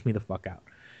 officer, curse me the fuck out,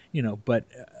 But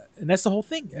and that's the whole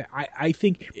thing. I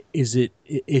think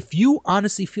if you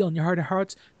honestly feel in your heart of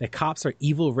hearts that cops are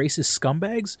evil, racist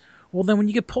scumbags, well then when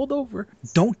you get pulled over,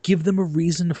 don't give them a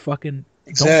reason to fucking.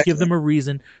 Exactly. Don't give them a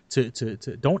reason to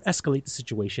don't escalate the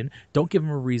situation. Don't give them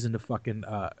a reason to fucking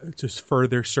to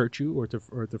further search you or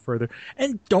to further,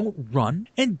 and don't run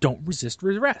and don't resist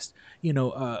arrest. A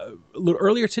little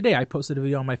earlier today I posted a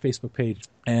video on my Facebook page,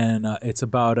 and it's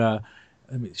about I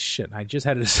just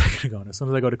had it a second ago, and as soon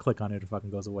as I go to click on it, it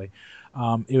fucking goes away.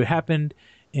 It happened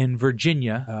in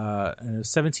Virginia. A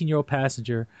 17-year-old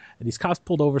passenger, and these cops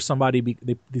pulled over somebody.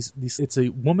 It's a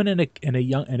woman and a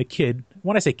kid.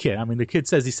 When I say kid, I mean the kid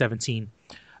says he's 17.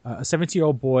 A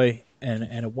 17-year-old boy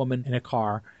and a woman in a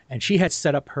car, and she had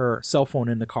set up her cell phone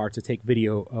in the car to take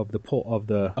video of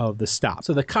the stop.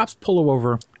 So the cops pull her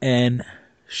over, and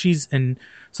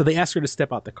so they asked her to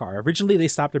step out the car. Originally, they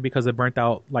stopped her because of burnt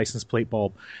out license plate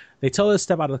bulb. They tell her to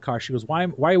step out of the car. She goes, why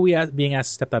are we being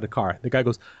asked to step out of the car? The guy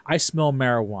goes, I smell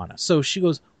marijuana. So she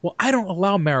goes, well, I don't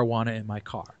allow marijuana in my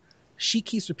car. She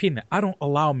keeps repeating that. I don't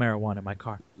allow marijuana in my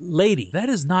car. Lady,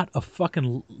 that's not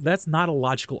a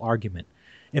logical argument.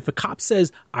 If a cop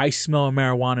says, I smell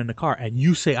marijuana in the car, and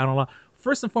you say, I don't allow,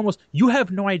 first and foremost, you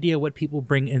have no idea what people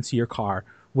bring into your car,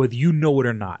 whether you know it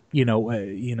or not.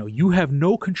 You have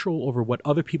no control over what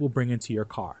other people bring into your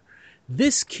car.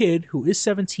 This kid who is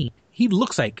 17, he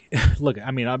looks like, look,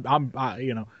 I mean, I'm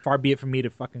far be it from me to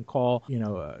fucking call,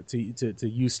 to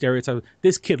use stereotypes.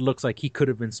 This kid looks like he could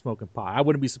have been smoking pot. I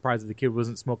wouldn't be surprised if the kid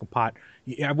wasn't smoking pot.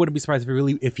 I wouldn't be surprised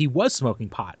if he was smoking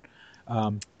pot.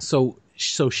 So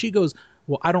she goes,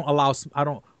 well,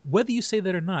 whether you say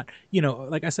that or not,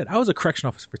 like I said, I was a correction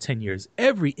officer for 10 years.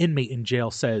 Every inmate in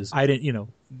jail says I didn't,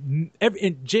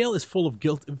 jail is full of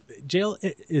guilt. Jail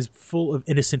is full of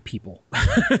innocent people.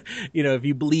 If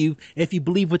you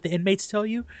believe what the inmates tell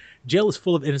you, jail is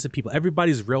full of innocent people.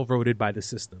 Everybody's railroaded by the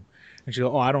system. And she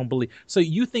goes, oh, I don't believe. So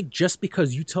you think just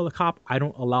because you tell the cop I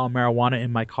don't allow marijuana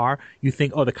in my car, you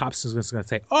think, oh, the cop's just going to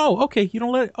say, oh, okay, you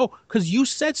don't let it. Oh, because you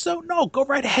said so? No, go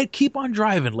right ahead. Keep on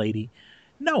driving, lady.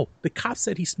 No, the cop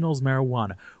said he smells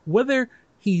marijuana. Whether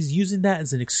he's using that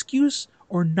as an excuse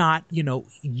or not,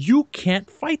 you can't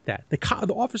fight that.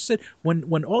 The officer said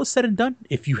when all is said and done,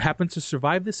 if you happen to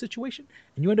survive this situation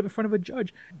and you end up in front of a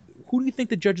judge, who do you think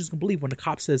the judge is going to believe when the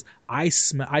cop says, I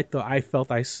smelled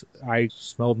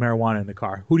marijuana in the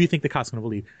car? Who do you think the cop's going to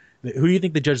believe? Who do you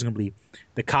think the judge is going to believe?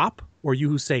 The cop or you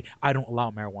who say, I don't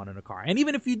allow marijuana in a car? And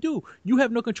even if you do, you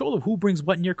have no control of who brings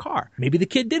what in your car. Maybe the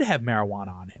kid did have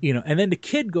marijuana on him, and then the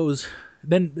kid goes,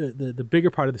 then the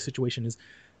bigger part of the situation is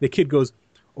the kid goes,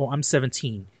 oh, I'm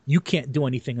 17. You can't do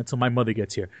anything until my mother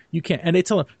gets here. You can't. And they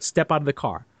tell him, step out of the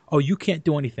car. Oh, you can't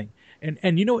do anything.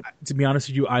 And you know what? To be honest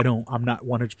with you, I'm not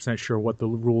 100% sure what the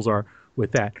rules are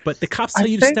with that. But the cops tell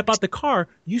you to step out the car.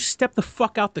 You step the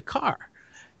fuck out the car.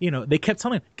 They kept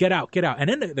telling him, get out. And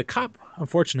then the cop,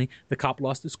 unfortunately, the cop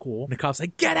lost his cool. And the cop's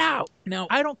like, get out. Now,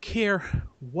 I don't care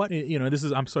what,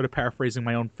 I'm sort of paraphrasing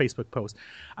my own Facebook post.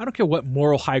 I don't care what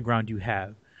moral high ground you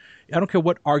have. I don't care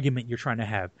what argument you're trying to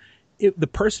have. If the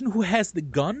person who has the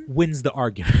gun wins the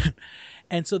argument.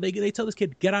 And so they tell this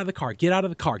kid, get out of the car, get out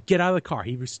of the car, get out of the car.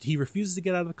 He refuses to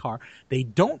get out of the car. They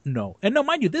don't know. And now,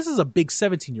 mind you, this is a big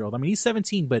 17-year-old. I mean, he's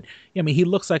 17, but he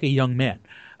looks like a young man,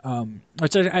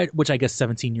 which I guess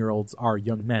 17-year-olds are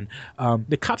young men.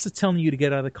 The cops are telling you to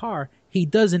get out of the car. He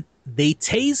doesn't. They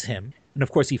tase him. And,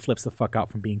 of course, he flips the fuck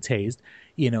out from being tased,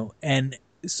 And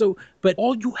so, but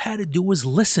all you had to do was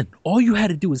listen. All you had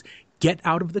to do was get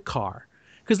out of the car.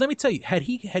 Because let me tell you, had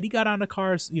he got on the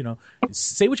cars,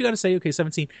 say what you got to say, okay,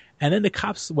 17, and then the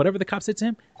cops, whatever the cops said to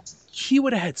him, he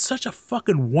would have had such a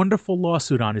fucking wonderful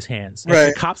lawsuit on his hands. Right.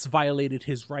 The cops violated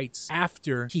his rights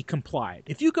after he complied.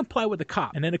 If you comply with the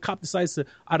cop, and then the cop decides to,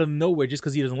 out of nowhere, just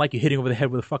because he doesn't like you, hitting over the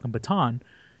head with a fucking baton,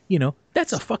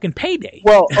 that's a fucking payday.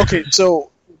 Well, okay, so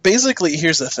basically,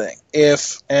 here's the thing.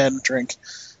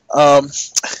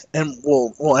 And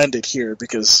we'll end it here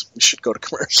because we should go to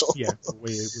commercial. Yeah,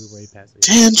 we're way past it.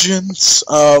 Tangents.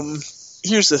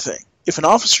 Here's the thing. If an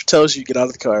officer tells you to get out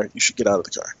of the car, you should get out of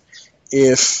the car.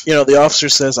 If, the officer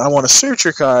says, I want to search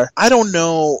your car, I don't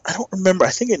remember. I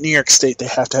think in New York State they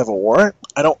have to have a warrant.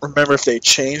 I don't remember if they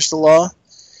changed the law,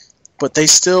 but they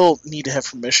still need to have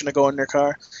permission to go in their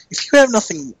car. If you have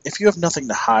nothing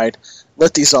to hide,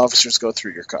 let these officers go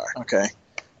through your car, okay?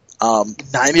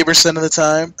 90% of the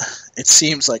time, it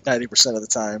seems like 90% of the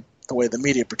time, the way the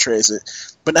media portrays it,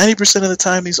 but 90% of the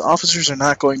time, these officers are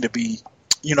not going to be,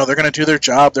 they're going to do their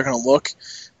job, they're going to look,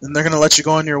 and they're going to let you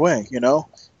go on your way,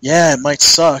 Yeah, it might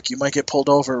suck, you might get pulled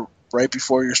over right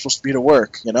before you're supposed to be to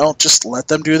work, just let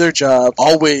them do their job.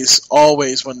 Always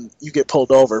when you get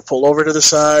pulled over to the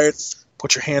side,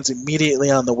 put your hands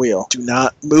immediately on the wheel. Do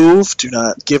not move, do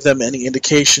not give them any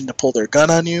indication to pull their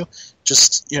gun on you.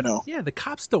 Just, Yeah, the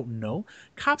cops don't know.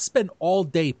 Cops spend all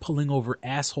day pulling over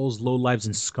assholes, lowlives,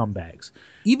 and scumbags.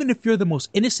 Even if you're the most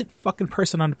innocent fucking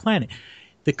person on the planet,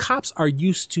 the cops are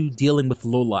used to dealing with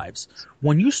lowlives.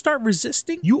 When you start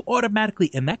resisting, you automatically,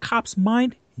 in that cop's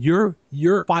mind, you're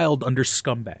filed under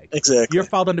scumbag. Exactly. You're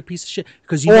filed under piece of shit.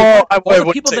 Because all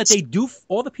the people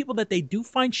that they do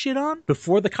find shit on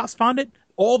before the cops found it,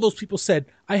 all those people said,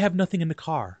 I have nothing in the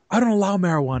car. I don't allow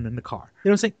marijuana in the car. You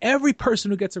know what I'm saying? Every person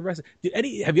who gets arrested.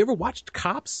 Have you ever watched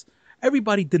Cops?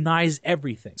 Everybody denies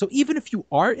everything. So even if you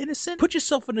are innocent, put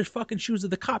yourself in the fucking shoes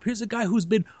of the cop. Here's a guy who's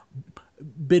been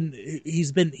dealing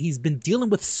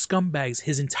with scumbags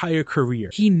his entire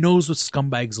career. He knows what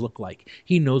scumbags look like.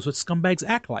 He knows what scumbags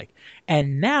act like.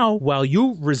 And now, while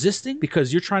you're resisting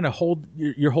because you're trying to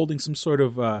you're holding some sort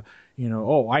of, I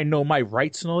know my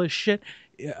rights and all this shit.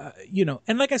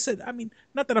 And like I said, I mean,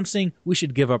 not that I'm saying we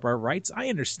should give up our rights. I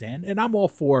understand. And I'm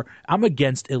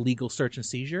against illegal search and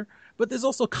seizure. But there's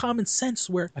also common sense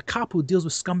where a cop who deals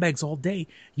with scumbags all day,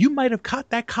 you might have caught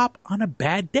that cop on a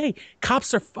bad day.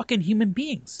 Cops are fucking human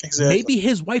beings. Exactly. Maybe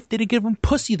his wife didn't give him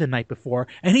pussy the night before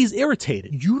and he's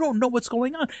irritated. You don't know what's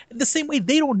going on. In the same way,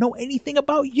 they don't know anything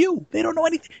about you. They don't know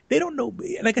anything. They don't know.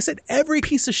 Like I said, every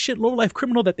piece of shit low-life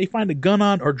criminal that they find a gun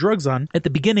on or drugs on at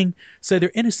the beginning say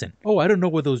they're innocent. Oh, I don't know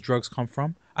where those drugs come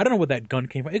from. I don't know where that gun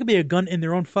came from. It could be a gun in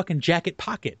their own fucking jacket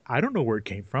pocket. I don't know where it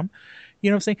came from. You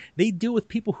know what I'm saying? They deal with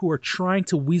people who are trying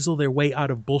to weasel their way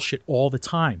out of bullshit all the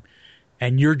time.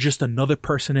 and you're just another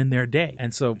person in their day.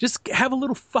 And so just have a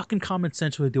little fucking common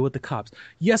sense when you deal with the cops.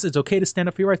 Yes, it's okay to stand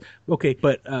up for your rights. Okay,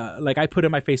 but like I put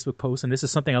in my Facebook post, and this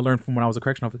is something I learned from when I was a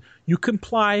correctional officer, you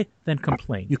comply, then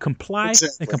complain. You comply,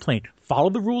 then complain. Follow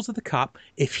the rules of the cop.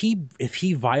 If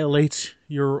he violates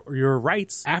your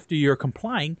rights after you're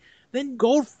complying, then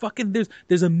go fucking,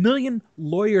 there's a million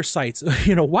lawyer sites.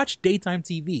 Watch daytime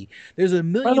TV. There's a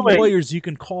million lawyers you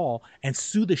can call and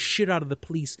sue the shit out of the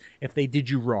police if they did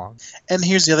you wrong. And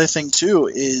here's the other thing too,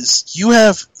 is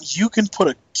you can put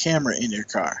a camera in your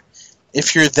car.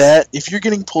 If you're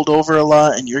getting pulled over a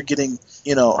lot and you're getting,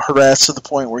 harassed to the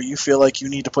point where you feel like you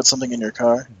need to put something in your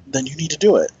car, then you need to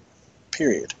do it.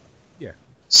 Period. Yeah.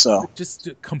 So just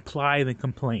comply, then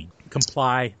complain.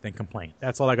 Comply, then complain.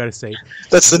 That's all I got to say.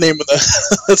 That's the name of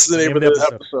the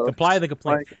episode. Comply, then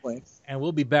complain. And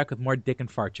we'll be back with more dick and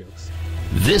fart jokes.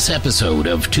 This episode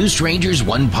of Two Strangers,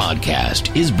 One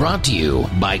Podcast is brought to you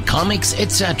by Comics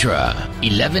Etc.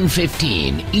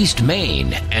 1115 East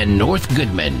Main and North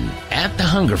Goodman at the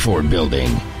Hungerford Building,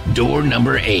 door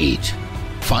number 8.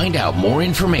 Find out more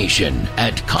information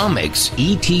at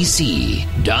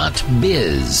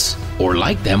comicsetc.biz or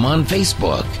like them on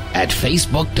Facebook at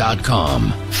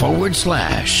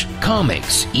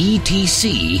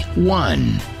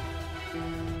facebook.com/comicsetc1.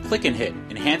 Click and Hit,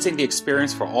 enhancing the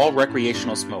experience for all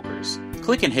recreational smokers.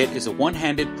 Click and Hit is a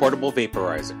one-handed portable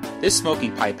vaporizer. This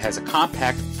smoking pipe has a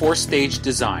compact 4-stage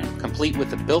design, complete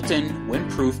with a built-in,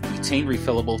 windproof, butane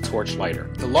refillable torch lighter.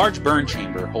 The large burn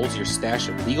chamber holds your stash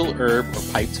of legal herb or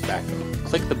pipe tobacco.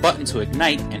 Click the button to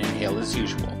ignite and inhale as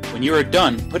usual. When you are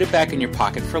done, put it back in your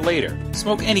pocket for later.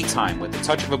 Smoke anytime with the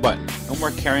touch of a button. No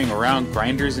more carrying around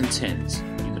grinders and tins.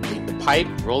 Pipe,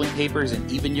 rolling papers,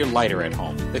 and even your lighter at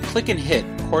home. The Click and Hit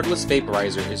cordless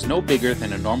vaporizer is no bigger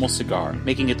than a normal cigar,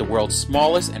 making it the world's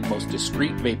smallest and most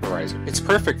discreet vaporizer. It's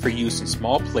perfect for use in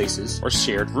small places or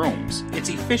shared rooms. It's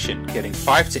efficient, getting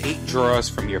 5 to 8 draws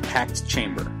from your packed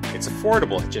chamber. It's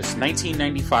affordable at just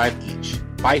 $19.95 each.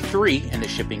 Buy 3 and the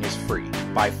shipping is free.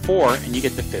 Buy 4 and you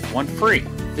get the 5th one free.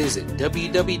 Visit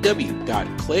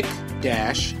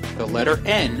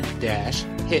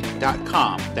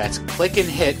www.click-n-hit.com. That's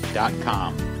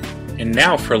clickandhit.com. And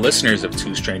now for listeners of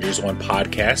Two Strangers, One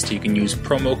Podcast, you can use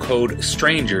promo code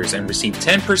STRANGERS and receive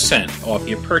 10% off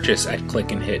your purchase at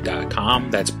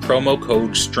clickandhit.com. That's promo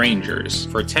code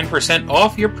STRANGERS for 10%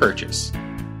 off your purchase.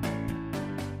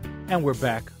 And we're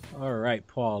back. All right,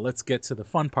 Paul, let's get to the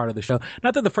fun part of the show.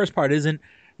 Not that the first part isn't,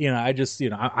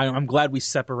 I'm glad we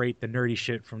separate the nerdy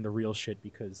shit from the real shit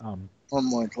because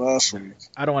unlike last week,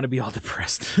 I don't want to be all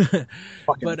depressed.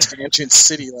 Fucking Tangent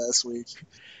City last week.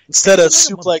 Instead of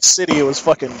Suplex City, it was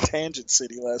fucking Tangent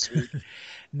City last week.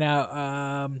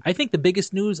 Now, I think the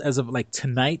biggest news as of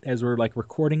tonight, as we're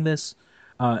recording this,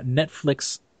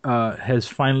 Netflix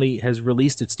has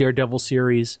released its Daredevil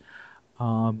series.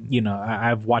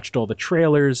 I've watched all the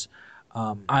trailers.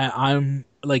 I'm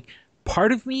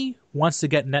part of me wants to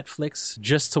get Netflix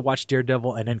just to watch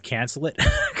Daredevil and then cancel it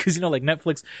because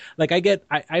Netflix,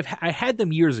 I had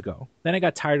them years ago. Then I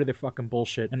got tired of their fucking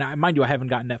bullshit, and mind you, I haven't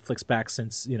gotten Netflix back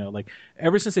since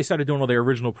ever since they started doing all their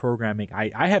original programming.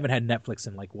 I haven't had Netflix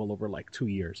in well over 2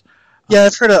 years. Yeah,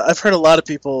 I've heard a lot of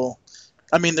people.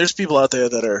 I mean, there's people out there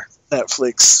that are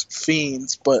Netflix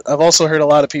fiends, but I've also heard a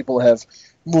lot of people have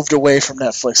moved away from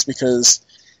Netflix because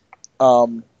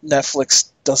Netflix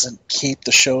doesn't keep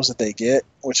the shows that they get,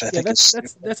 which I think is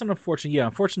that's an unfortunate. Yeah,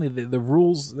 unfortunately, the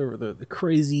rules, the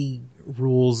crazy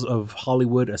rules of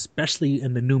Hollywood, especially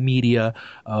in the new media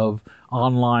of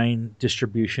online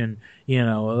distribution.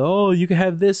 You can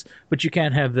have this, but you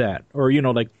can't have that, or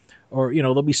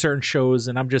there'll be certain shows,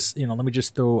 and I'm just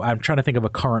I'm trying to think of a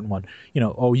current one.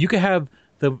 You can have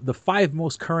the 5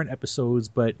 most current episodes,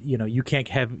 but you can't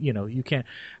have you can't.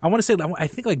 I want to say I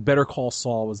think Better Call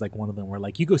Saul was one of them where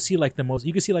you go see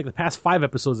the past 5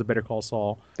 episodes of Better Call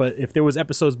Saul, but if there was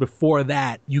episodes before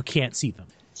that, you can't see them.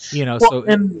 So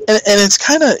and it's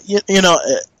kind of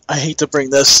I hate to bring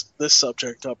this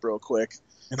subject up real quick,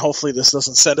 and hopefully this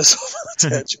doesn't send us off on a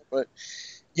tangent, but.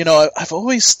 I've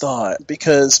always thought,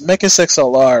 because Megas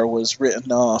XLR was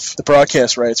written off, the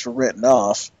broadcast rights were written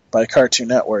off by Cartoon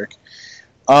Network.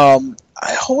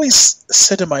 I always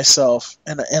said to myself,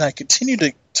 and I continue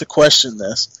to question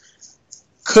this,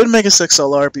 could Megas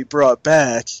XLR be brought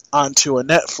back onto a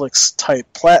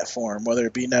Netflix-type platform, whether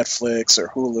it be Netflix or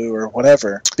Hulu or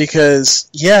whatever? Because,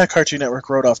 yeah, Cartoon Network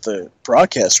wrote off the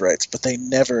broadcast rights, but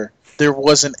there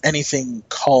wasn't anything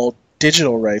called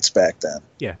digital rights back then.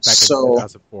 Yeah, back in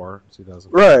 2004,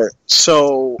 2005. Right.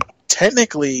 So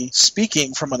technically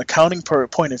speaking, from an accounting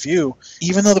point of view,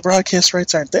 even though the broadcast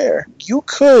rights aren't there, you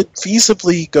could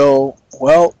feasibly go,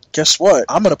 well, guess what?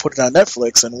 I'm going to put it on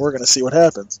Netflix, and we're going to see what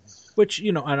happens. Which,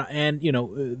 and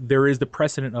there is the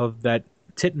precedent of that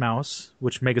Titmouse,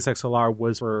 which Megas XLR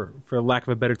was, for lack of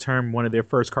a better term, one of their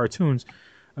first cartoons.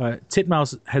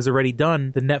 Titmouse has already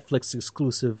done the Netflix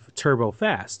exclusive Turbo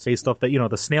Fast, based off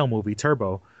the snail movie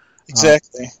Turbo.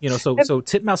 Exactly. So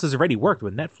Titmouse has already worked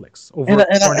with Netflix for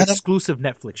an exclusive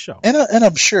Netflix show. And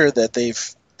I'm sure that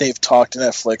they've talked to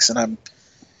Netflix, and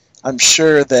I'm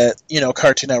sure that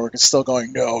Cartoon Network is still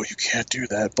going, no, you can't do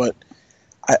that. But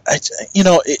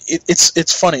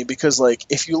it's funny because, like,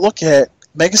 if you look at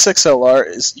Megas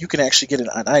XLR, you can actually get it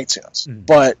on iTunes,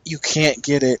 but you can't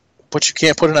put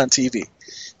it on TV.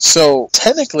 So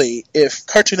technically, if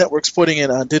Cartoon Network's putting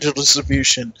it on digital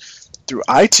distribution through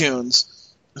iTunes,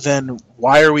 then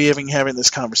why are we even having this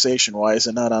conversation? Why is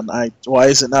it not on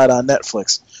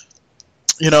Netflix?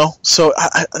 So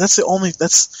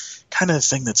that's kind of the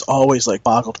thing that's always like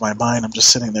boggled my mind. I'm just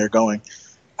sitting there going,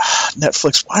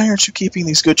 Netflix, why aren't you keeping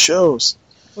these good shows?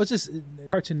 Well, it's just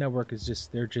Cartoon Network is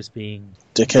they're just being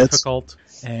dickheads. Difficult,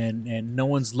 and no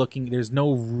one's looking. There's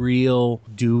no real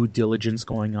due diligence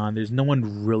going on. There's no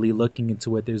one really looking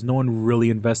into it. There's no one really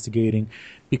investigating,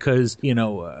 because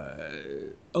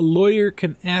a lawyer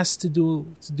can ask to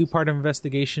do part of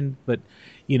investigation, but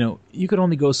you can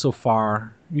only go so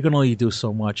far. You can only do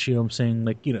so much. You know what I'm saying?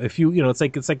 Like, if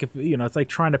it's like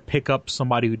trying to pick up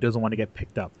somebody who doesn't want to get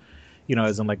picked up.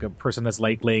 As in like a person that's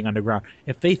like laying on the ground.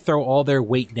 If they throw all their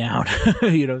weight down,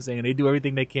 you know what I'm saying, and they do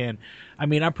everything they can. I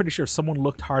mean, I'm pretty sure if someone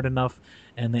looked hard enough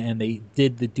and they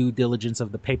did the due diligence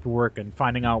of the paperwork and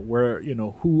finding out where,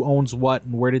 who owns what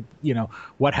and where did,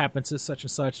 what happened to such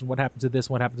and such and what happened to this,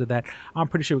 what happened to that. I'm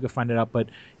pretty sure we could find it out. But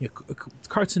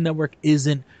Cartoon Network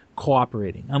isn't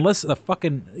cooperating unless a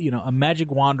fucking a magic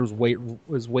wand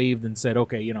was waved and said,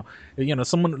 okay,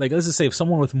 someone, like, let's just say if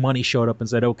someone with money showed up and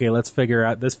said, okay, let's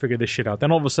figure this shit out,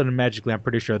 then all of a sudden magically I'm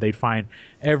pretty sure they'd find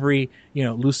every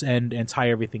loose end and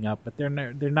tie everything up. But they're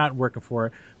not working for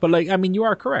it. But, like, I mean, you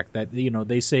are correct that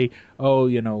they say, oh,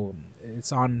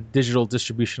 it's on digital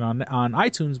distribution on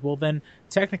iTunes. Well, then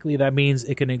technically that means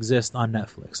it can exist on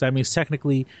Netflix. That means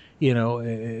technically,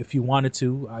 if you wanted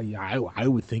to, I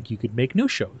would think you could make new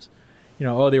shows.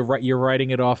 You're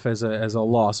writing it off as a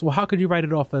loss. Well, how could you write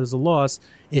it off as a loss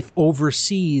if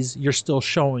overseas you're still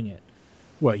showing it?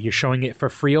 What, you're showing it for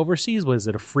free overseas? What is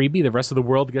it, a freebie? The rest of the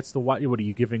world gets to watch. What are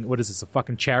you giving? What is this, a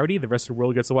fucking charity? The rest of the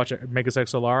world gets to watch Megas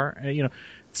XLR?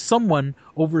 Someone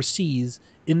overseas,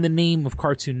 in the name of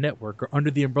Cartoon Network or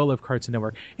under the umbrella of Cartoon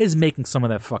Network, is making some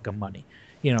of that fucking money.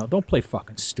 Don't play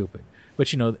fucking stupid.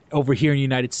 But, over here in the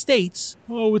United States,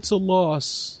 oh, it's a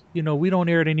loss. We don't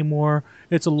air it anymore.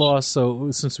 It's a loss. So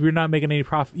since we're not making any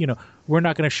profit, we're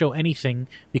not going to show anything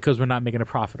because we're not making a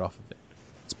profit off of it.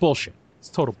 It's bullshit. It's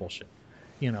total bullshit.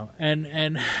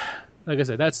 And like I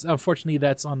said, that's unfortunately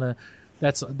that's on the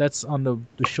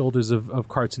shoulders of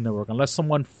Cartoon Network. Unless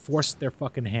someone forced their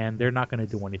fucking hand, they're not going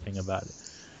to do anything about it.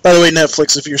 By the way,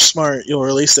 Netflix, if you're smart, you'll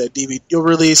release that DVD. You'll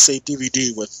release a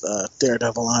DVD with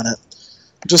Daredevil on it.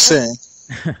 Just saying.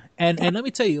 And let me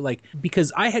tell you, like,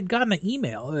 because I had gotten an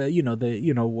email,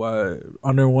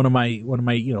 under one of my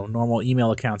normal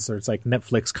email accounts, so it's like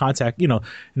Netflix contact, and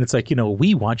it's like,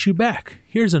 we want you back.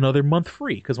 Here's another month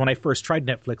free. Because when I first tried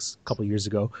Netflix a couple years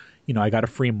ago, I got a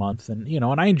free month, and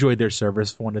and I enjoyed their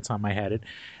service for the time I had it.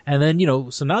 And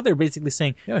then so now they're basically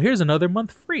saying, here's another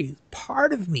month free.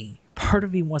 Part of me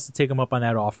wants to take them up on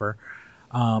that offer.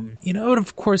 And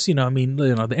of course, the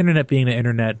internet being the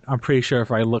internet, I'm pretty sure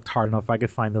if I looked hard enough, I could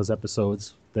find those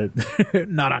episodes that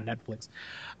not on Netflix.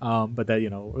 But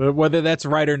that, whether that's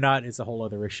right or not, is a whole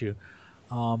other issue.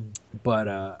 But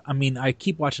I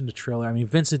keep watching the trailer.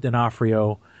 Vincent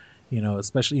D'Onofrio,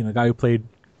 especially, the guy who played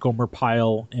Gomer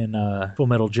Pyle in Full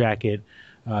Metal Jacket.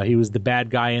 He was the bad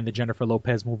guy in the Jennifer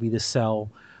Lopez movie, The Cell.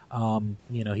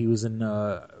 He was in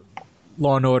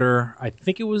Law and Order. I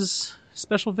think it was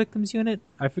Special Victims Unit.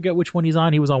 I forget which one he's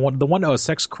on. He was on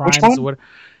Sex Crimes. Or what?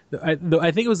 I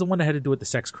think it was the one that had to do with the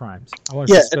sex crimes. I want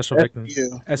to say Special Victims.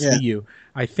 SVU. Yeah.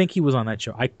 I think he was on that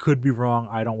show. I could be wrong.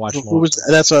 I don't watch Law.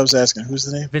 That's what I was asking. Who's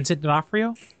the name? Vincent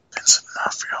D'Onofrio. Vincent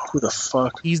D'Onofrio. Who the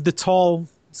fuck? He's the tall,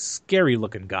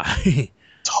 scary-looking guy.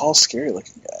 Tall,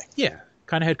 scary-looking guy. Yeah.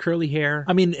 Kind of had curly hair.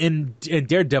 In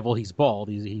Daredevil, he's bald.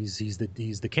 He's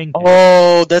the Kingpin.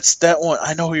 Oh, that's that one.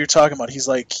 I know who you're talking about. He's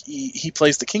like he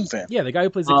plays the Kingpin. Yeah, the guy who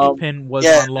plays the Kingpin was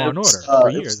on Law and Order for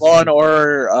years. Law and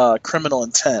Order, Criminal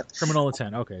Intent. Criminal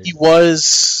Intent. Okay. He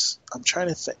was. I'm trying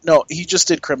to think. No, he just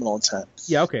did Criminal Intent.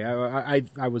 Yeah, okay. I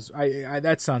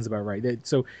that sounds about right.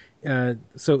 I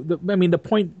mean, the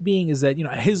point being is that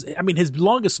his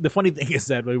longest. The funny thing is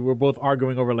that we're both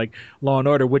arguing over like Law and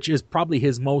Order, which is probably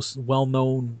his most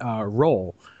well-known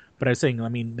role. But I was saying, I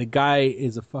mean, the guy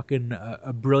is a fucking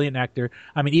a brilliant actor.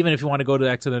 I mean, even if you want to go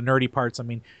back to the nerdy parts, I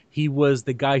mean, he was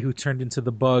the guy who turned into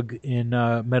the Bug in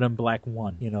Men in Black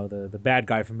 1. You know, the bad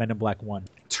guy from Men in Black 1.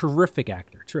 Terrific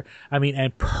actor. I mean,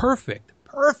 and perfect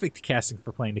casting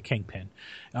for playing the Kingpin.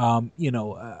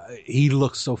 He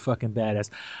looks so fucking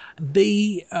badass.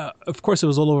 Of course, it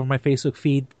was all over my Facebook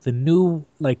feed. The new,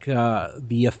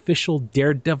 the official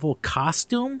Daredevil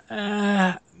costume.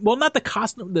 Well, not the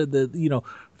costume.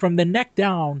 From the neck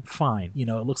down, fine. It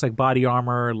looks like body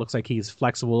armor. It looks like he's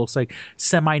flexible. It looks like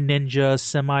semi-ninja,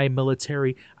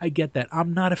 semi-military. I get that.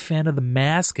 I'm not a fan of the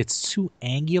mask. It's too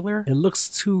angular. It looks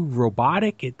too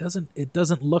robotic. It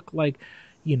doesn't look like,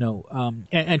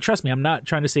 and trust me, I'm not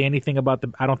trying to say anything about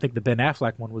I don't think the Ben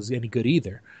Affleck one was any good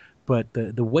either. But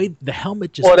the way the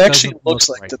helmet just, well, it actually looks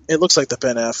like right. It looks like the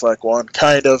Ben Affleck one,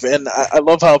 kind of. And I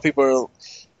love how people are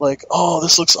like, oh,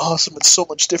 this looks awesome. It's so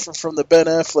much different from the Ben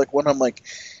Affleck one. I'm like,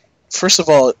 first of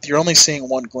all, you're only seeing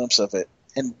one glimpse of it,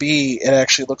 and B, it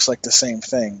actually looks like the same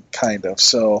thing, kind of.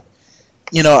 So,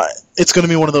 it's going to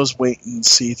be one of those wait and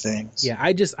see things. Yeah,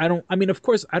 of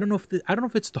course, I don't know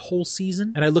if it's the whole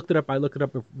season. And I looked it up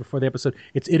before the episode.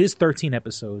 It is 13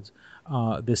 episodes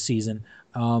this season.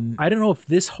 I don't know if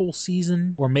this whole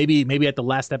season, or maybe at the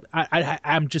last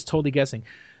I'm just totally guessing.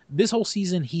 This whole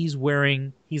season, he's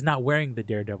not wearing the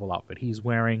Daredevil outfit. He's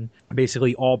wearing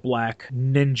basically all black,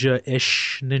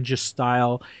 ninja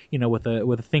style, with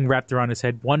a thing wrapped around his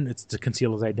head. One, it's to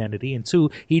conceal his identity, and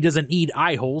two, he doesn't need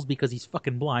eye holes because he's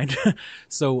fucking blind.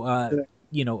 So, I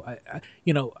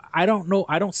don't know.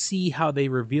 I don't see how they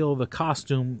reveal the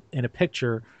costume in a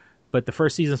picture. But the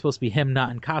first season is supposed to be him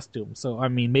not in costume. So, I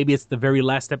mean, maybe it's the very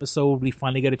last episode we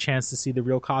finally get a chance to see the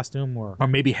real costume, or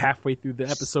maybe halfway through the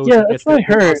episode. Yeah, that's what I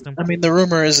heard. Costume. I mean, the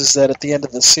rumor is that at the end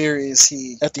of the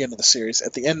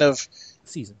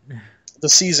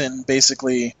season,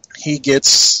 basically, you get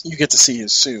to see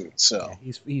his suit. So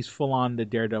yeah, he's full on the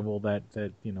Daredevil that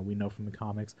we know from the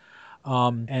comics.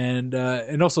 And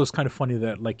also it's kind of funny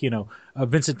that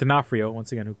Vincent D'Onofrio,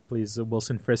 once again, who plays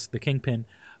Wilson Fisk, the Kingpin,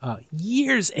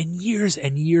 years and years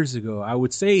and years ago, I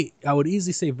would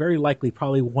easily say very likely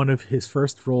probably one of his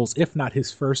first roles, if not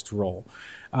his first role.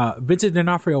 Vincent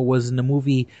D'Onofrio was in the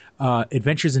movie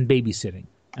Adventures in Babysitting.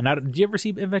 And did you ever see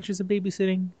Adventures in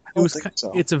Babysitting?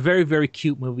 It's a very, very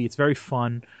cute movie. It's very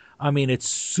fun. I mean, it's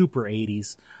super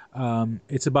 80s.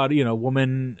 It's about a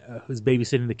woman who's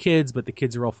babysitting the kids, but the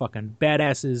kids are all fucking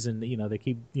badasses, and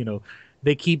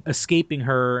they keep escaping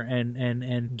her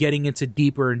and getting into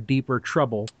deeper and deeper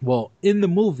trouble. Well, in the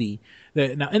movie,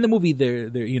 the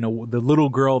little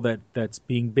girl that's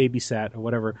being babysat or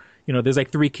whatever, there's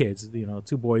like three kids,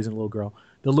 2 boys and a little girl.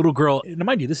 The little girl, now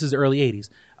mind you, this is the early 80s,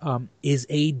 is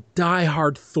a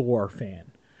diehard Thor fan.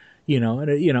 And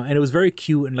it was very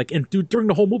cute, and during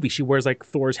the whole movie, she wears like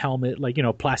Thor's helmet,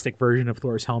 plastic version of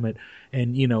Thor's helmet,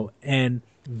 and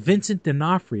Vincent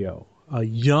D'Onofrio, a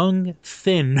young,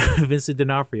 thin Vincent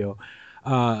D'Onofrio,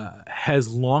 has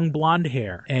long blonde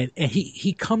hair, and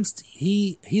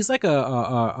he's like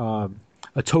a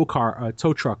tow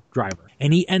truck driver,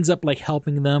 and he ends up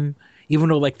helping them, even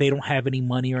though they don't have any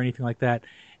money or anything like that.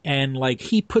 And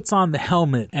he puts on the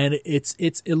helmet, and it's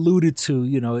alluded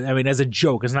to, as a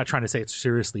joke. It's not trying to say it's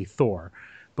seriously Thor,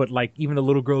 but even the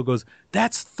little girl goes,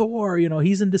 "That's Thor,"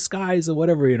 he's in disguise or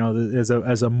whatever, as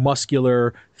a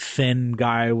muscular, thin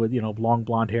guy with long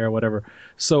blonde hair or whatever.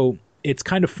 So it's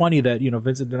kind of funny that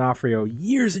Vincent D'Onofrio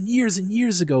years and years and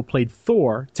years ago played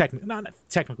Thor, not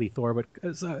technically Thor, but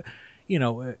as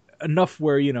enough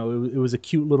where it was a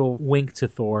cute little wink to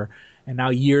Thor. And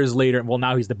now years later, well,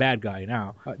 now he's the bad guy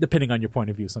now, depending on your point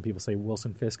of view. Some people say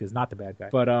Wilson Fisk is not the bad guy,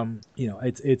 but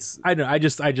it's I don't know. I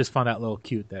just found that a little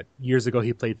cute that years ago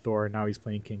he played Thor and now he's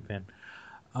playing Kingpin.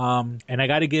 And I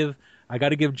got to give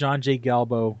John J.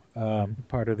 Galbo,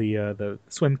 part of the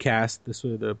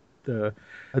Swimcast, the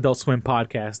Adult Swim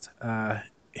podcast.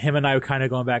 Him and I were kind of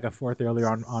going back and forth earlier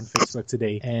on Facebook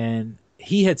today, and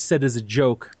he had said as a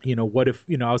joke, what if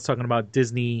I was talking about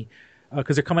Disney.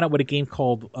 Because they're coming out with a game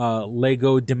called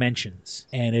Lego Dimensions.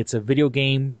 And it's a video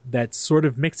game that's sort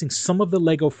of mixing some of the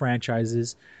Lego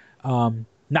franchises,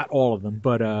 not all of them,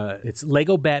 but it's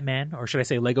Lego Batman, or should I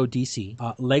say Lego DC,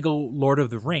 Lego Lord of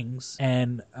the Rings,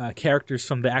 and characters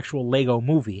from the actual Lego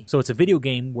movie. So it's a video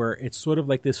game where it's sort of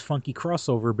like this funky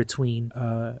crossover between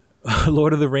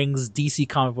Lord of the Rings, DC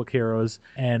comic book heroes,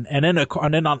 and then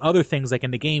on other things like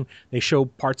in the game, they show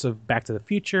parts of Back to the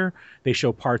Future, they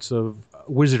show parts of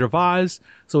Wizard of Oz.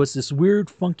 So it's this weird,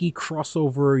 funky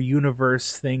crossover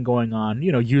universe thing going on.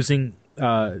 Using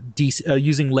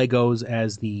using Legos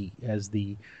as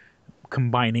the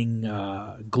combining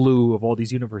glue of all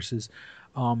these universes.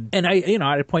 And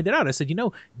I pointed out, I said,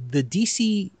 the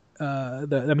DC,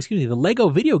 the Lego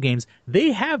video games,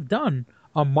 they have done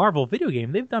a Marvel video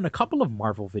game. They've done a couple of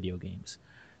Marvel video games.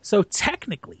 So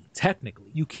technically,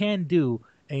 you can do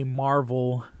a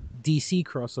Marvel DC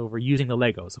crossover using the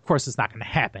Legos. Of course, it's not going to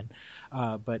happen,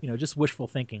 but just wishful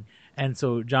thinking. And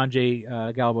so John J.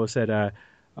 Galbo said,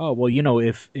 "Oh well,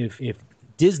 if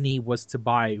Disney was to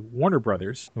buy Warner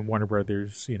Brothers, and Warner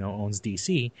Brothers owns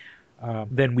DC."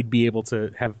 Then we'd be able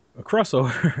to have a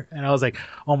crossover. And I was like,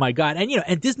 oh my God.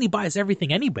 And Disney buys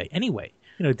everything anyway.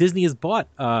 Disney has bought,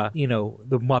 the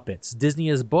Muppets. Disney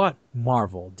has bought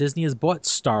Marvel. Disney has bought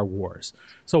Star Wars.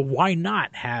 So why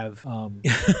not have,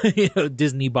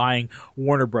 Disney buying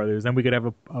Warner Brothers? Then we could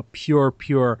have a pure,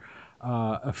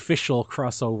 official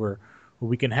crossover where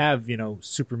we can have,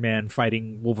 Superman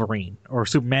fighting Wolverine, or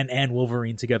Superman and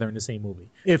Wolverine together in the same movie.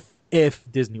 If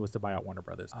Disney was to buy out Warner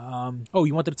Brothers.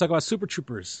 You wanted to talk about Super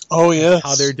Troopers. Oh, yes.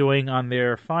 How they're doing on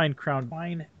their fine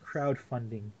crowdfunding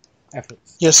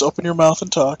efforts. Yes, open your mouth and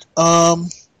talk.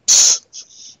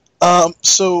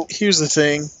 So here's the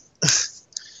thing.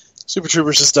 Super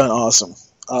Troopers has done awesome.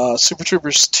 Super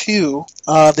Troopers 2,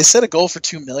 they set a goal for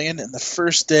 $2 million, and the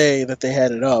first day that they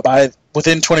had it up,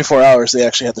 within 24 hours, they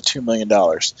actually had the $2 million.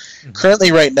 Mm-hmm.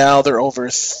 Currently, right now, they're over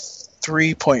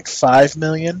 3.5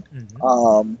 million.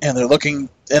 Mm-hmm. And they're looking,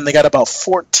 and they got about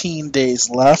 14 days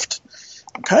left.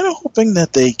 I'm kind of hoping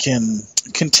that they can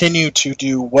continue to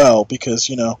do well because,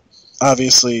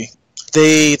 obviously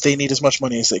they need as much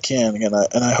money as they can, and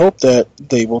I hope that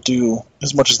they will do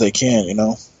as much as they can,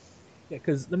 Yeah,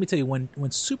 because let me tell you,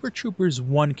 when Super Troopers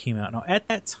 1 came out, now at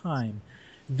that time,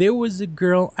 there was a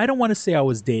girl, I don't want to say I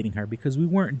was dating her because we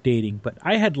weren't dating, but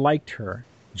I had liked her.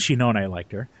 She known I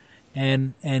liked her.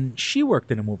 And she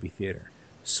worked in a movie theater.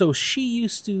 So she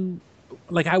used to,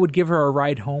 I would give her a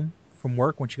ride home from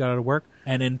work when she got out of work.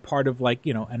 And then part of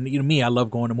me, I love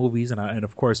going to movies. And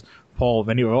of course, Paul, if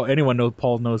anyone knows,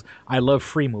 Paul knows, I love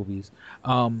free movies.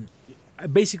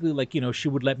 Basically, she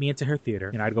would let me into her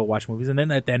theater. I'd go watch movies. And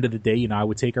then at the end of the day, I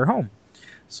would take her home.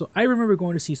 So I remember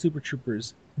going to see Super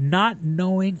Troopers, not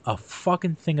knowing a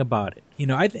fucking thing about it.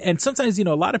 And sometimes, a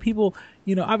lot of people,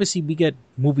 obviously we get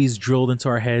movies drilled into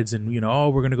our heads and, we're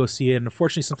going to go see it. And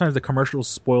unfortunately, sometimes the commercials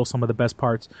spoil some of the best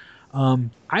parts.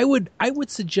 I would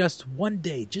suggest one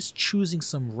day just choosing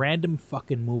some random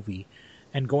fucking movie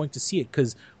and going to see it.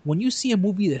 Because when you see a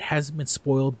movie that hasn't been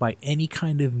spoiled by any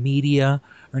kind of media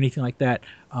or anything like that,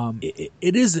 it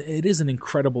is an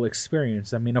incredible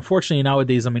experience. I mean, unfortunately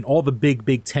nowadays, all the big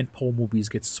tentpole movies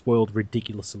get spoiled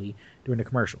ridiculously during the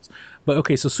commercials. But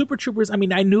okay, so Super Troopers, I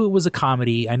knew it was a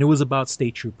comedy. I knew it was about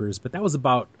state troopers, but that was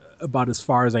about as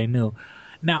far as I knew.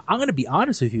 Now, I'm going to be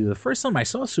honest with you. The first time I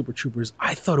saw Super Troopers,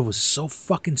 I thought it was so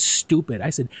fucking stupid. I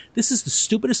said, this is the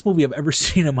stupidest movie I've ever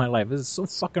seen in my life. This is so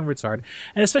fucking retarded.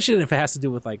 And especially if it has to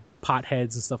do with,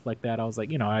 potheads and stuff like that. I was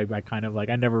like, I kind of,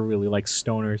 I never really liked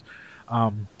stoners.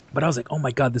 But I was like, oh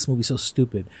my God, this movie's so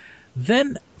stupid.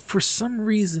 Then, for some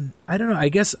reason, I don't know, I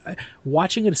guess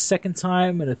watching it a second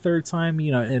time and a third time,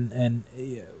 and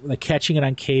catching it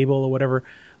on cable or whatever,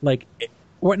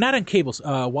 or not on cables,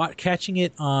 catching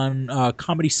it on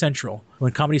Comedy Central.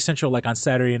 When Comedy Central, on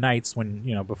Saturday nights, when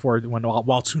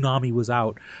while Toonami was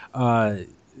out,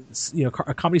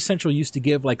 Comedy Central used to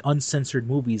give uncensored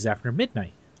movies after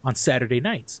midnight on Saturday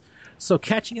nights. So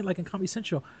catching it on Comedy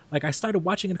Central, I started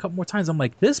watching it a couple more times. I'm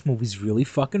like, this movie's really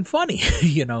fucking funny,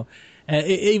 And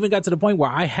it even got to the point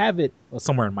where I have it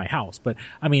somewhere in my house, but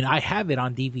I have it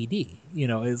on DVD.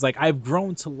 It's I've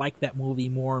grown to like that movie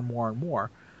more and more and more.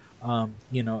 I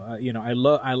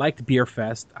liked Beer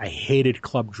Fest. I hated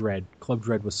Club Dread. Club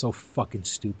Dread was so fucking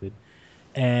stupid,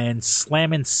 and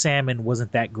Slammin' Salmon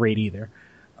wasn't that great either.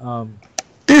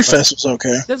 Beer Fest was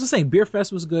okay. That's the thing. Beer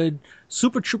Fest was good.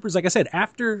 Super Troopers, like I said,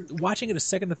 after watching it a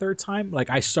second or third time,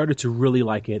 I started to really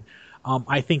like it.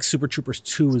 I think Super Troopers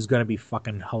 2 is going to be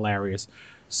fucking hilarious.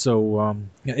 So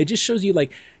it just shows you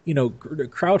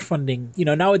crowdfunding.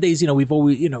 Nowadays, we've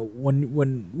always,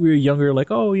 when we were younger,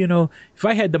 if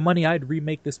I had the money, I'd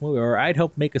remake this movie or I'd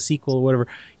help make a sequel or whatever.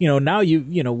 Now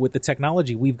with the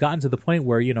technology, we've gotten to the point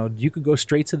where you could go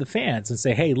straight to the fans and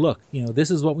say, hey, look,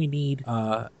 this is what we need.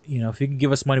 If you can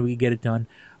give us money, we can get it done.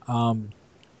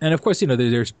 And of course,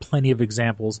 there's plenty of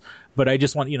examples, but I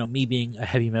just want, me being a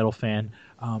heavy metal fan,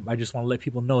 I just want to let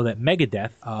people know that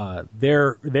Megadeth,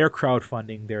 they're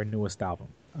crowdfunding their newest album.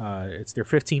 It's their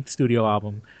 15th studio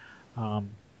album.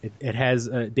 It has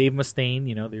Dave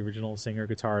Mustaine, the original singer,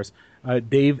 guitarist,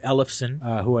 Dave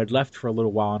Ellefson, who had left for a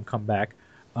little while and come back,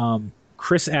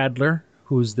 Chris Adler,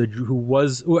 who's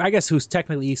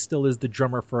technically still is the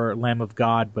drummer for Lamb of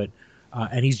God, but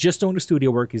and he's just doing the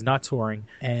studio work. He's not touring.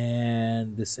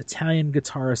 And this Italian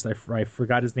guitarist, I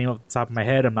forgot his name off the top of my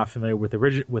head. I'm not familiar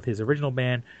with his original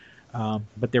band.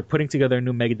 But they're putting together a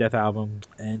new Megadeth album.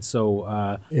 And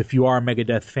so if you are a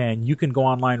Megadeth fan, you can go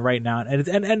online right now.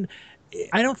 And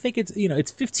I don't think it's,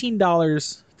 it's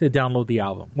 $15 to download the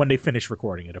album when they finish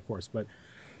recording it, of course. But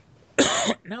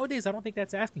nowadays, I don't think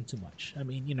that's asking too much. I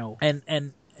mean,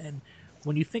 and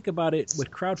when you think about it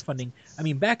with crowdfunding, I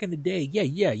mean, back in the day,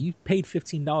 you paid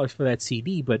 $15 for that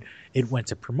CD, but it went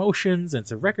to promotions and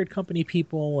to record company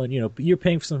people, and you're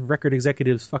paying for some record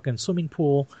executives' fucking swimming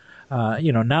pool. Now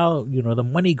the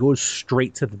money goes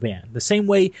straight to the band. The same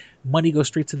way money goes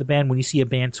straight to the band when you see a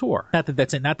band tour. Not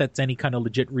that's any kind of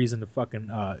legit reason to fucking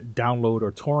download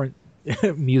or torrent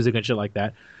music and shit like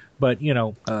that. But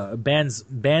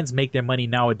bands make their money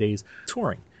nowadays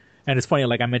touring. And it's funny,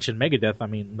 like I mentioned Megadeth. I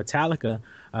mean, Metallica,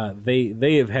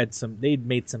 they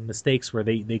made some mistakes where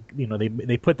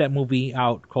they put that movie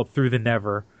out called Through the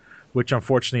Never, which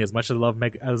unfortunately, as much as I love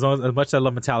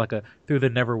Metallica, Through the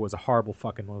Never was a horrible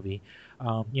fucking movie.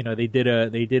 They did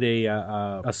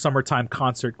a summertime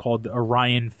concert called the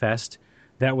Orion Fest.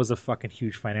 That was a fucking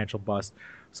huge financial bust.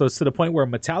 So it's to the point where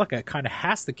Metallica kind of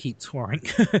has to keep touring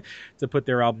to put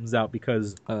their albums out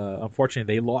because,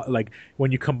 unfortunately, they lost. Like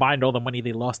when you combined all the money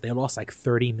they lost like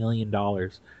 $30 million.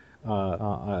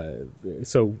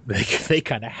 So they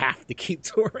kind of have to keep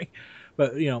touring.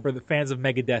 But for the fans of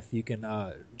Megadeth, you can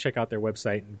check out their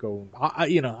website and go.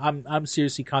 I'm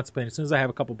seriously contemplating. As soon as I have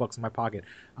a couple bucks in my pocket,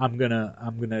 I'm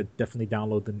gonna definitely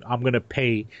download them. I'm gonna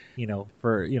pay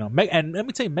for and let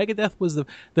me tell you, Megadeth was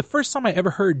the first time I ever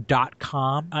heard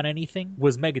 .com on anything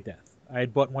was Megadeth. I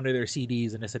had bought one of their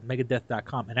CDs and it said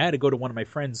Megadeth.com, and I had to go to one of my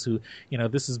friends who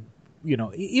this is.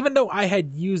 Even though I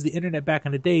had used the internet back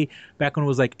in the day, back when it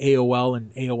was like AOL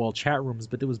and AOL chat rooms,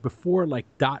 but it was before like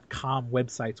 .com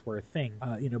websites were a thing,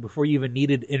 before you even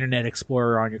needed Internet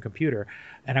Explorer on your computer.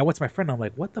 And I went to my friend, I'm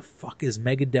like, what the fuck is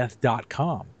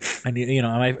Megadeth.com? And,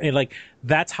 and like,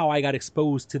 that's how I got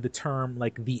exposed to the term,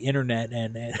 like, the internet.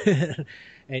 And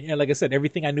like I said,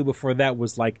 everything I knew before that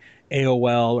was like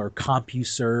AOL or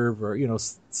CompuServe or,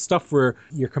 stuff where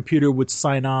your computer would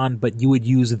sign on, but you would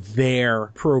use their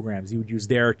programs. You would use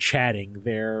their chatting,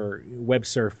 their web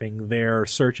surfing, their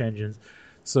search engines.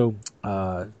 So,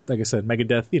 like I said,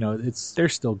 Megadeth, they're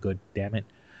still good, damn it.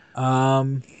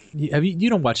 You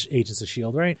don't watch Agents of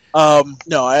S.H.I.E.L.D., right?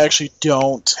 No, I actually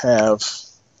don't have,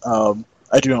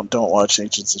 I don't watch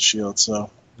Agents of S.H.I.E.L.D., so.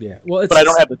 Yeah, well, but I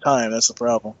don't have the time. That's the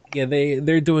problem. Yeah,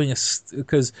 they're doing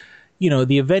because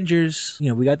the Avengers.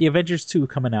 We got the Avengers 2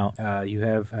 coming out. You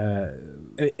have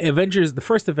Avengers. The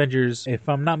first Avengers, if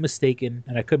I'm not mistaken,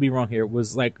 and I could be wrong here,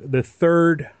 was like the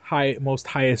third highest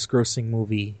grossing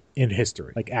movie in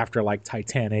history, like after like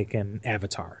Titanic and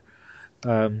Avatar.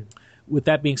 With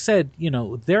that being said,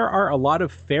 there are a lot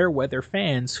of fair weather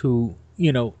fans who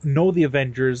know the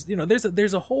Avengers.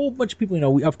 There's a whole bunch of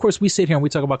people. Of course, we sit here and we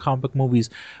talk about comic book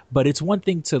movies, but it's one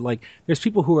thing to like. There's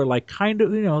people who are like kind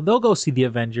of they'll go see the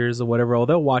Avengers or whatever, or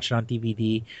they'll watch it on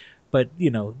DVD, but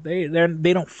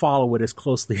they don't follow it as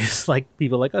closely as like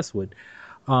people like us would.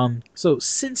 So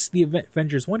since the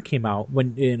Avengers 1 came out,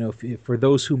 when for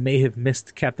those who may have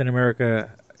missed Captain America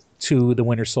 2: The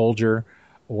Winter Soldier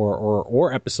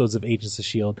or episodes of Agents of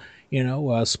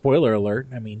S.H.I.E.L.D., spoiler alert.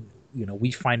 I mean.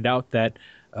 We find out that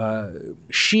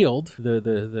S.H.I.E.L.D.,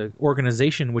 the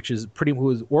organization which has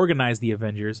organized the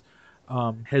Avengers,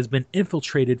 has been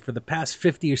infiltrated for the past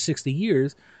 50 or 60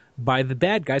 years by the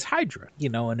bad guys, Hydra.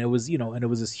 And it was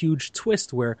this huge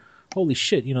twist where, holy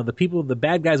shit, the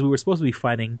bad guys we were supposed to be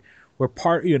fighting were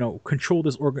controlled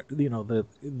this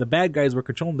the bad guys were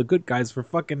controlling the good guys for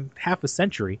fucking half a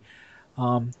century.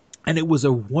 And it was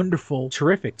a wonderful,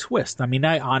 terrific twist. I mean,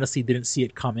 I honestly didn't see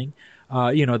it coming.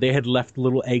 They had left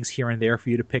little eggs here and there for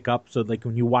you to pick up. So, like,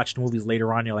 when you watch the movies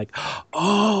later on, you're like,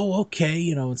 oh, okay,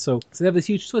 and so they have this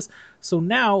huge twist. So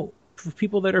now, for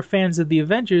people that are fans of the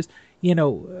Avengers,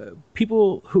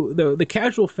 people who, the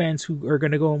casual fans who are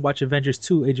going to go and watch Avengers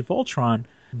 2: Age of Ultron,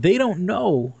 they don't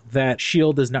know that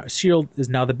S.H.I.E.L.D. is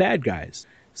now the bad guys.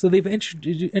 So they've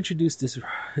introduced this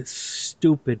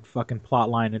stupid fucking plot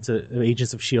line into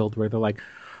Agents of S.H.I.E.L.D. where they're like,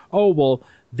 oh, well,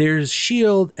 there's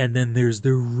S.H.I.E.L.D. and then there's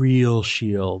the real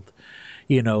S.H.I.E.L.D.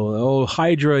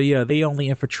 Hydra, yeah, they only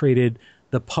infiltrated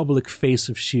the public face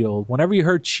of S.H.I.E.L.D. Whenever you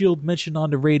heard S.H.I.E.L.D. mentioned on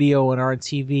the radio and on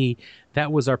TV, that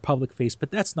was our public face,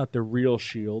 but that's not the real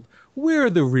S.H.I.E.L.D. We're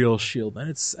the real S.H.I.E.L.D.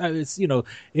 And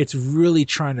it's really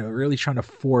trying to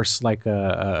force like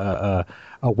a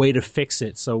way to fix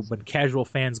it. So when casual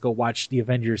fans go watch the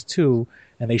Avengers 2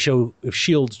 and if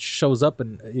S.H.I.E.L.D. shows up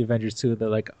in the Avengers 2, they're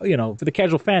like, for the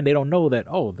casual fan, they don't know that,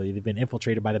 they've been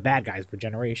infiltrated by the bad guys for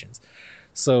generations.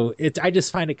 So I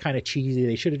just find it kind of cheesy.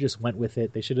 They should have just went with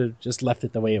it. They should have just left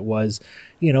it the way it was,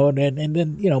 and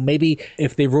then maybe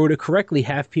if they wrote it correctly,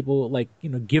 have people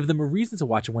give them a reason to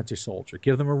watch a Winter Soldier,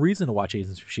 give them a reason to watch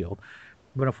Agents of S.H.I.E.L.D.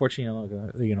 But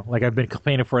unfortunately, like I've been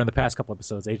complaining for in the past couple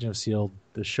episodes, Agents of S.H.I.E.L.D.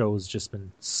 the show's just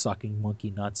been sucking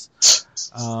monkey nuts.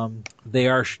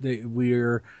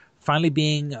 We're finally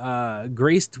being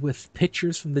graced with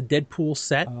pictures from the Deadpool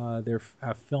set. They're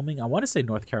filming, I want to say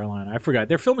North Carolina. I forgot.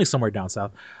 They're filming somewhere down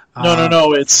south.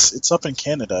 No. It's up in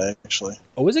Canada, actually.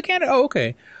 Oh, is it Canada? Oh,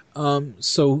 okay.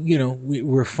 So,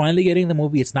 we're finally getting the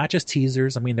movie. It's not just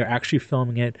teasers. I mean, they're actually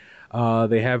filming it.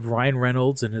 They have Ryan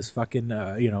Reynolds in his fucking,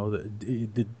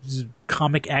 the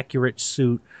comic accurate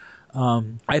suit.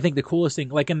 I think the coolest thing,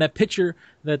 like in that picture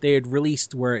that they had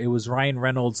released where it was Ryan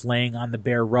Reynolds laying on the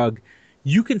bare rug,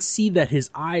 you can see that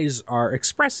his eyes are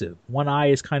expressive. One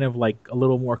eye is kind of like a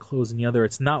little more closed than the other.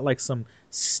 It's not like some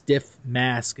stiff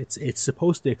mask. It's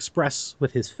supposed to express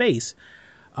with his face.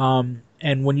 And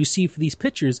when you see for these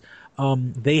pictures,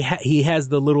 he has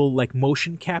the little like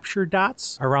motion capture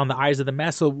dots around the eyes of the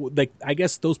mask. So like I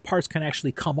guess those parts can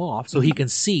actually come off, so he can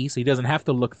see, so he doesn't have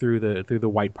to look through the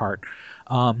white part.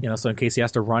 So in case he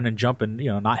has to run and jump and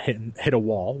not hit a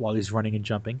wall while he's running and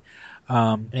jumping.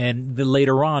 And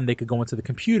later on, they could go into the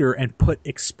computer and put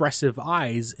expressive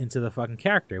eyes into the fucking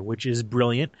character, which is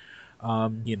brilliant.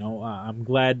 I'm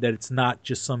glad that it's not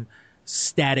just some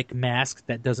static mask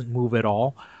that doesn't move at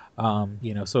all.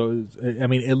 So I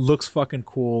mean, it looks fucking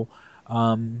cool.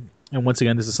 And once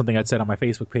again, this is something I'd said on my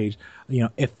Facebook page.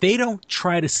 If they don't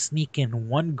try to sneak in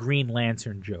one Green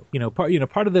Lantern joke,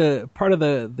 part of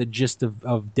the gist of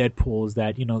Deadpool is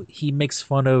that he makes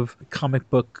fun of comic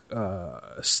book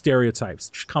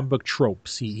stereotypes, comic book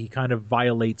tropes. He kind of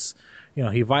violates,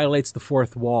 he violates the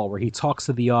fourth wall where he talks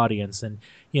to the audience, and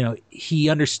he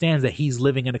understands that he's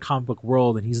living in a comic book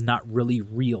world and he's not really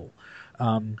real.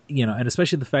 And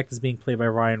especially the fact it's being played by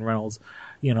Ryan Reynolds.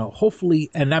 Hopefully,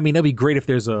 and I mean, it'd be great if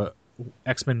there's a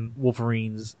X-Men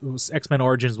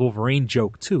Origins Wolverine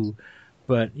joke too,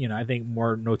 but I think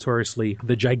more notoriously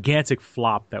the gigantic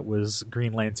flop that was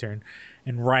Green Lantern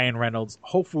and Ryan Reynolds.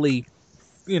 Hopefully,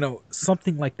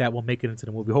 something like that will make it into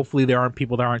the movie. Hopefully there aren't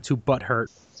people that aren't too butthurt,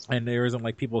 and there isn't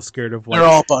like people scared of they're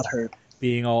all butthurt.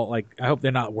 Being all like, I hope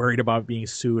they're not worried about being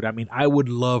sued. I mean, I would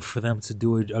love for them to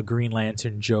do a Green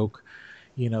Lantern joke,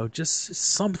 just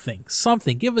something,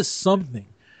 give us something.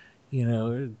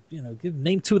 Name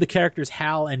two of the characters,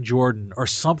 Hal and Jordan, or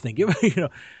something.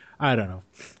 I don't know.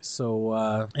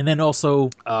 So, and then also,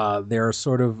 there are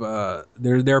sort of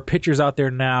there are pictures out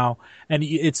there now, and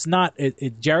it's not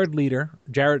Jared Leto,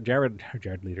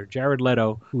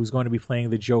 who's going to be playing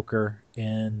the Joker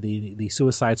in the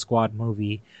Suicide Squad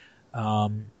movie.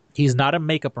 He's not in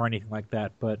makeup or anything like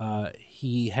that, but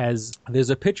there's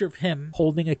a picture of him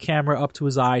holding a camera up to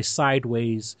his eye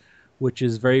sideways, which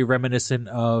is very reminiscent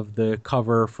of the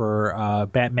cover for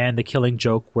Batman the Killing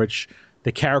Joke, which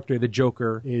the character, the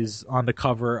Joker, is on the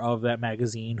cover of that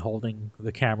magazine holding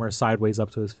the camera sideways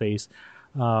up to his face.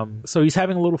 So he's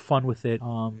having a little fun with it.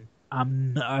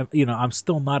 I'm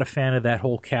still not a fan of that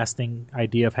whole casting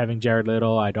idea of having Jared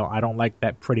Leto. I don't like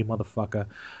that pretty motherfucker.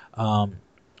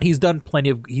 He's done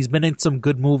he's been in some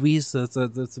good movies.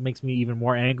 That makes me even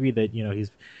more angry that,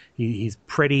 he's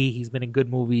pretty. He's been in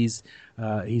good movies.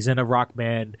 He's in a rock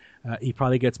band. He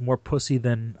probably gets more pussy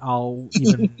than I'll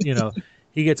even,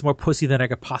 he gets more pussy than I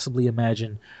could possibly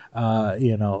imagine.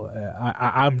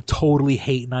 I'm totally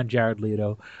hating on Jared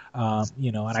Leto,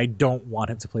 and I don't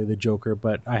want him to play the Joker,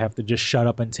 but I have to just shut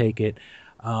up and take it.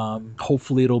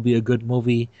 Hopefully it'll be a good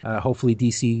movie. Hopefully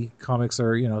DC Comics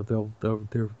are, they'll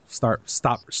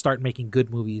start making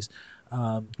good movies.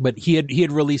 But he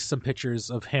had released some pictures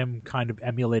of him kind of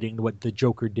emulating what the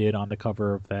Joker did on the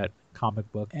cover of that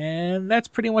comic book. And that's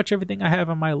pretty much everything I have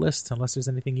on my list, unless there's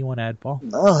anything you want to add, Paul.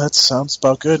 No, that sounds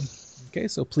about good. Okay,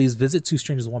 so please visit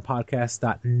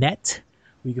twostrangersonepodcast.net,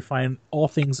 where you can find all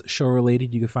things show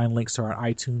related. You can find links to our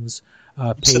iTunes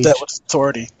page. You said that with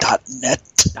authority. .net.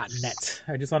 .net.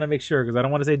 I just want to make sure, because I don't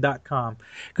want to say .com.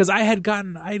 Because I had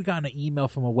gotten an email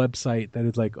from a website that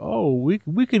is like, oh, we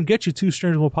can get you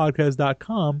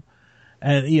twostrangersonepodcast.com.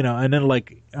 And and then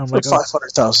like I'm For like,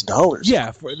 $500,000.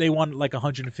 yeah, they want like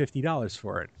 $150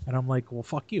 for it, and I'm like, well,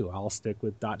 fuck you, I'll stick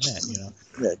with .net,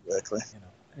 Yeah, exactly.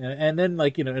 and then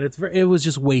like and it was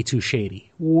just way too shady.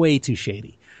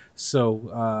 So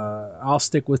I'll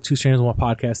stick with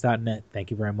twostrangersonepodcast.net.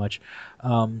 Thank you very much.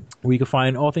 Where you can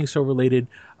find all things show related.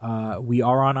 We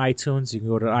are on iTunes. You can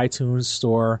go to the iTunes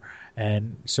store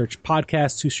and search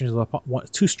podcast Two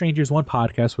Strangers One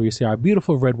Podcast, where you see our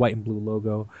beautiful red, white, and blue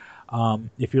logo.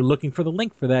 If you're looking for the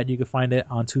link for that, you can find it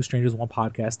on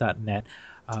twostrangersonepodcast.net.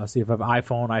 So if you have an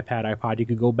iPhone, iPad, iPod, you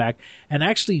can go back. And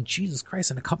actually, Jesus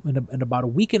Christ, in about a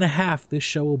week and a half, this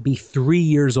show will be 3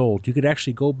 years old. You could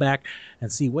actually go back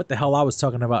and see what the hell I was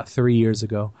talking about 3 years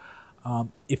ago.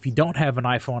 If you don't have an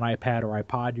iPhone, iPad, or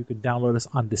iPod, you can download us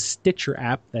on the Stitcher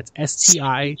app. That's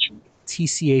STITCHER.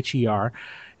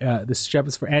 The Stitcher app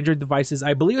is for Android devices.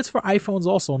 I believe it's for iPhones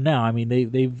also now. I mean,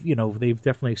 they've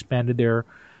definitely expanded their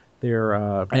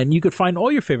and you could find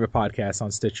all your favorite podcasts on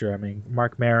Stitcher. I mean,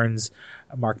 Mark Maron,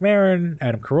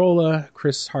 Adam Carolla,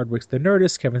 Chris Hardwick's The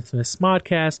Nerdist, Kevin Smith's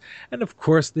Smodcast, and of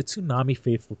course the Toonami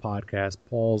Faithful podcast,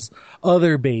 Paul's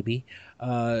other baby.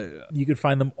 You can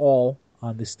find them all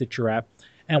on the Stitcher app.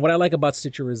 And what I like about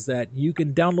Stitcher is that you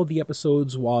can download the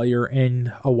episodes while you're in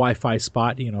a Wi-Fi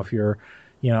spot. If you're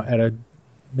at a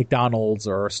McDonald's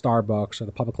or a Starbucks or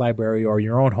the public library or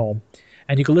your own home.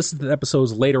 And you can listen to the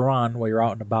episodes later on while you're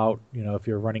out and about. If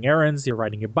you're running errands, you're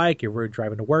riding your bike, you're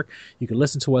driving to work, you can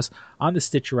listen to us on the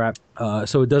Stitcher app,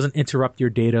 so it doesn't interrupt your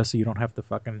data. So you don't have to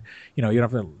fucking, you don't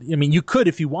have to. I mean, you could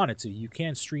if you wanted to. You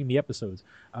can stream the episodes,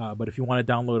 but if you want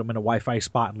to download them in a Wi-Fi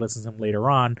spot and listen to them later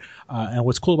on, and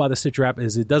what's cool about the Stitcher app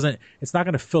is it's not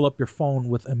going to fill up your phone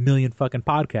with a million fucking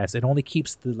podcasts. It only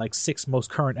keeps the 6 most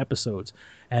current episodes,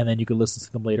 and then you can listen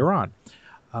to them later on.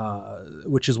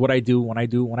 Which is what I do when I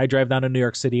drive down to New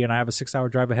York City and I have a 6-hour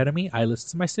drive ahead of me. I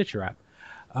listen to my Stitcher app.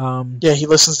 Yeah, he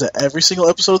listens to every single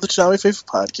episode of the Toonami Faithful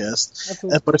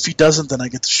podcast. But if he doesn't, then I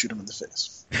get to shoot him in the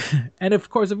face. And of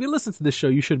course, if you listen to this show,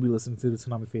 you should be listening to the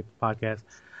Toonami Faithful podcast.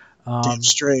 Damn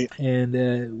straight.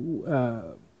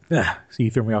 And so you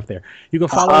threw me off there. You can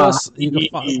follow us. You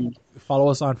can follow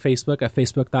us on Facebook at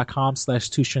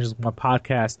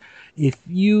facebook.com/twostrangersonepodcast.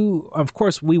 Of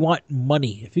course, we want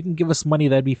money. If you can give us money,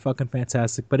 that'd be fucking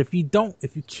fantastic. But if you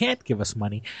can't give us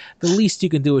money, the least you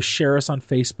can do is share us on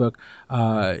Facebook.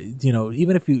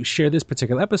 Even if you share this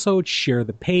particular episode, share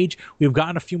the page. We've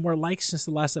gotten a few more likes since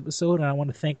the last episode, and I want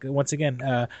to thank once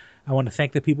again. I want to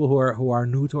thank the people who are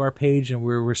new to our page, and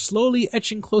we're slowly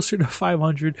etching closer to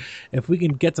 500. If we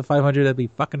can get to 500, that'd be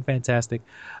fucking fantastic.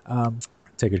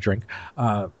 Take a drink.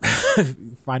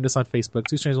 Find us on Facebook,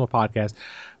 Two Strangers One Podcast.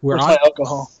 We're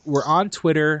on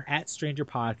Twitter at Stranger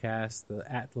Podcast, the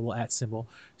little at symbol,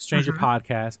 Stranger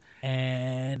Podcast.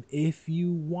 And if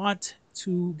you want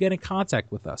to get in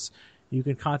contact with us, you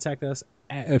can contact us.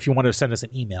 If you want to send us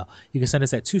an email, you can send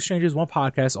us at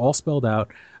twostrangersonepodcast, all spelled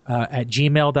out, at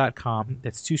gmail.com.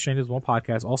 That's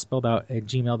twostrangersonepodcast, all spelled out, at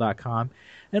gmail.com.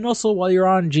 And also, while you're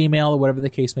on Gmail or whatever the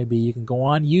case may be, you can go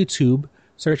on YouTube,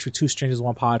 search for Two Strangers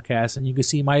One Podcast, and you can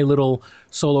see my little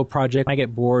solo project. I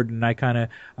get bored, and I kind of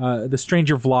the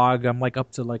Stranger vlog. I'm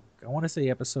up to I want to say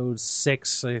episode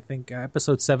 6. I think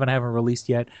episode 7 I haven't released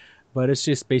yet. But it's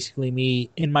just basically me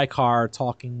in my car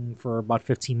talking for about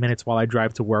 15 minutes while I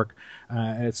drive to work.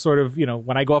 It's sort of,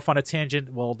 when I go off on a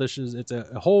tangent, well, it's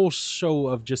a whole show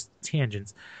of just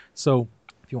tangents. So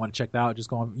if you want to check that out, just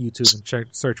go on YouTube and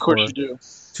search for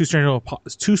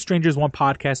Two Strangers One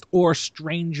Podcast or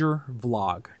Stranger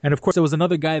Vlog. And of course, there was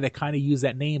another guy that kind of used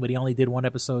that name, but he only did 1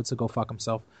 episode, so go fuck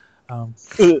himself. I've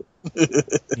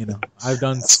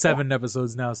done 7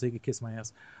 episodes now, so you can kiss my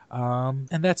ass.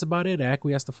 And that's about it, Ak.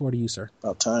 We asked the floor to you, sir.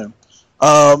 About time.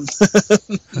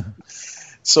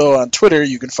 So on Twitter,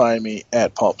 you can find me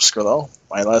at Paul Pascrillo.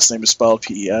 My last name is spelled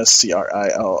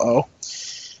Pescrillo.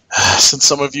 Since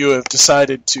some of you have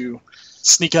decided to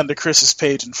sneak onto Chris's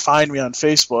page and find me on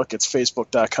Facebook, it's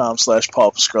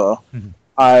facebook.com/Paul Pascrillo. Mm-hmm.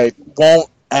 I won't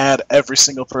add every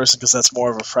single person because that's more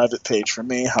of a private page for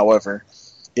me. However,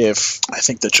 if I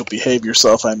think that you'll behave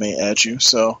yourself, I may add you.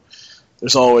 So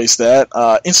there's always that.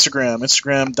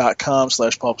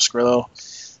 Instagram.com/Paul Pascrillo.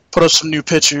 Put up some new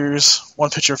pictures. 1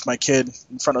 picture of my kid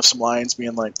in front of some lions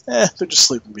being like, they're just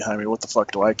sleeping behind me. What the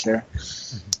fuck do I care?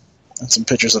 Mm-hmm. And some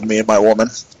pictures of me and my woman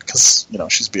because,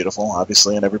 she's beautiful,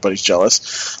 obviously, and everybody's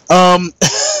jealous.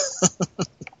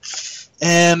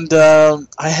 And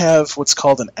I have what's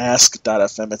called an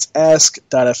ask.fm. It's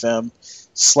ask.fm/Paul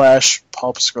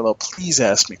Pascrillo. Please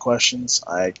ask me questions.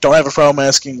 I don't have a problem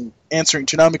answering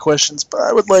Toonami questions, but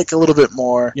I would like a little bit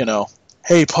more,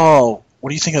 hey, Paul, what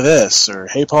do you think of this? Or,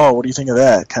 hey, Paul, what do you think of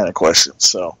that kind of question?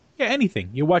 So Yeah, anything.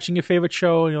 You're watching your favorite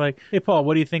show, and you're like, "Hey, Paul,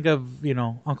 what do you think of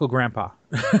Uncle Grandpa?"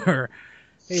 Or,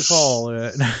 "Hey, Paul."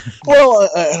 Well,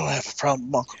 I don't have a problem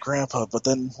with Uncle Grandpa, but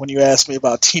then when you ask me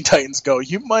about Teen Titans Go,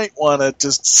 you might want to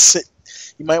just sit.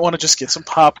 You might want to just get some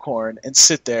popcorn and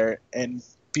sit there and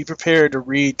be prepared to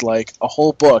read like a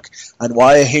whole book on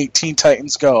why I hate Teen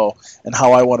Titans Go and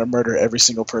how I want to murder every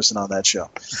single person on that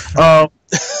show.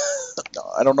 No,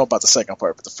 I don't know about the second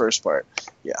part, but the first part,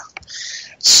 yeah.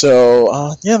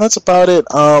 So yeah, that's about it.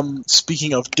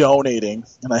 Speaking of donating,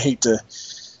 and I hate to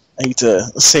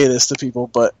say this to people,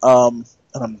 but and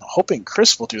I'm hoping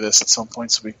Chris will do this at some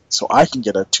point, so I can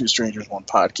get a Two Strangers One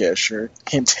Podcast shirt.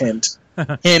 Hint, hint,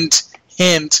 hint,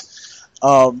 hint.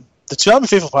 The Tsunami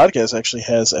Faithful Podcast actually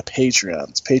has a Patreon.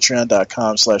 It's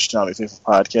patreon.com/Tsunami Faithful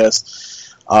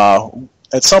Podcast.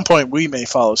 At some point, we may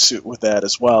follow suit with that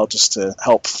as well, just to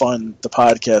help fund the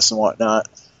podcast and whatnot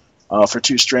for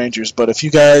Two Strangers. But if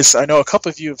you guys, I know a couple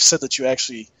of you have said that you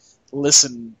actually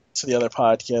listen to the other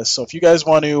podcasts, so if you guys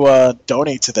want to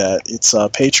donate to that, it's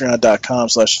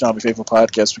patreon.com/Tsunami Faithful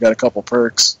Podcast. We got a couple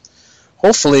perks.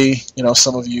 Hopefully,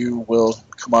 some of you will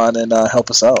come on and help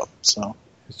us out. So.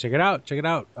 Check it out.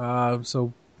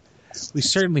 So we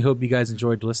certainly hope you guys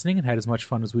enjoyed listening and had as much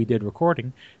fun as we did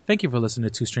recording. Thank you for listening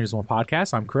to Two Strangers One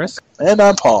Podcast. I'm Chris. And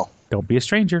I'm Paul. Don't be a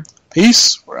stranger.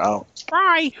 Peace. We're out.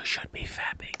 Bye. You should be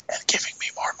fapping. And giving me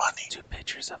more money. 2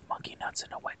 pictures of monkey nuts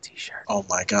in a wet t-shirt. Oh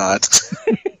my god.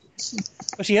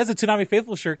 Well, she has a Tsunami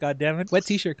Faithful shirt, goddammit. Wet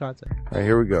t-shirt concept. All right,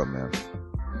 here we go, man.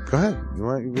 Go ahead. You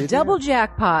want to read Double it?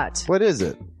 Jackpot. What is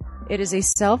it? It is a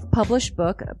self-published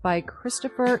book by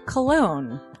Christopher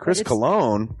Cologne. Chris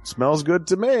Cologne smells good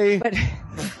to me. But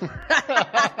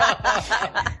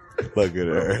Look at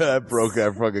her. That broke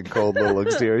that fucking cold little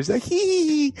exterior. He's like,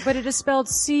 hee. But it is spelled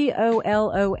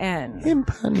C-O-L-O-N. Him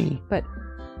punny. But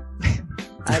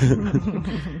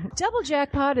Double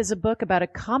Jackpot is a book about a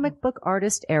comic book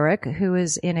artist, Eric, who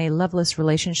is in a loveless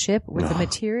relationship with a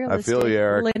materialistic I feel you,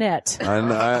 Eric. Lynette.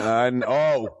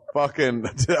 Oh, fucking.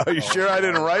 Are you sure I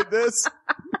didn't write this?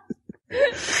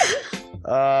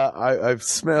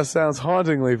 Sounds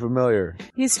hauntingly familiar.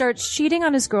 He starts cheating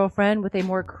on his girlfriend with a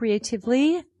more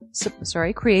creatively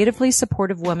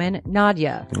supportive woman,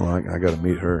 Nadia. Well, I gotta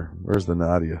meet her. Where's the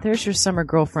Nadia? There's your summer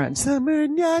girlfriend. Summer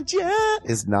Nadia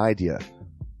is Nadia.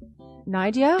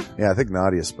 Nadia? Yeah, I think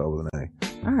Nadia spelled with an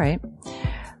A. All right.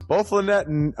 Both Lynette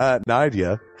and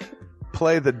Nadia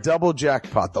play the double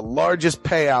jackpot, the largest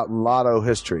payout in lotto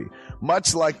history,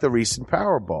 much like the recent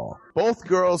Powerball. Both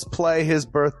girls play his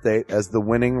birth date as the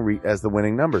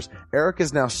winning numbers. Eric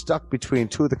is now stuck between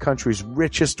two of the country's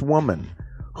richest women.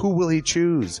 Who will he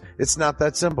choose? It's not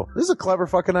that simple. This is a clever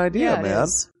fucking idea, Yeah, man.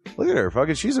 is. Look at her,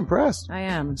 fucking. She's impressed. I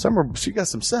am. She got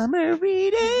some summer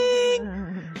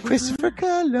reading. Christopher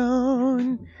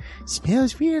Cologne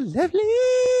smells real lovely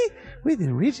with an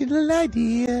original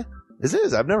idea. This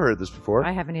is. I've never heard this before.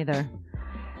 I haven't either.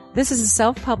 This is a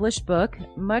self-published book,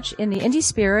 much in the indie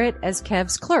spirit as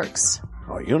Kev's Clerks.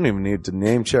 Oh, you don't even need to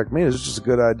name check me. This is just a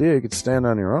good idea. You could stand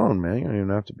on your own, man. You don't even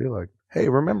have to be like, hey,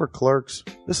 remember Clerks?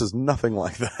 This is nothing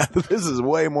like that. This is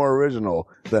way more original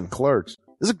than Clerks.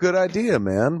 This is a good idea,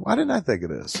 man. Why didn't I think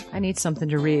of this? I need something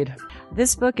to read.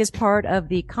 This book is part of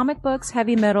the Comic Books,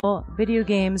 Heavy Metal, Video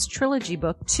Games Trilogy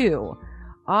Book 2.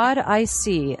 Odd I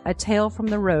See, A Tale from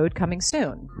the Road, coming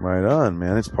soon. Right on,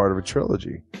 man. It's part of a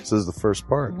trilogy. This is the first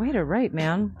part. Way to write,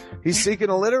 man. He's seeking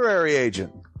a literary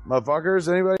agent.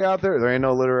 Motherfuckers, anybody out there? There ain't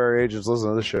no literary agents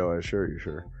listening to this show. I assure you,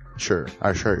 sure. Sure.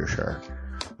 I assure you, sure.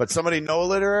 But somebody know a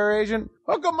literary agent?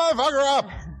 Hook a motherfucker up!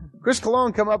 Chris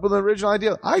Cologne come up with an original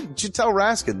idea. I should tell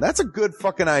Raskin. That's a good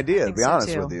fucking idea, to be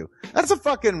honest with you. That's a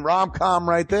fucking rom-com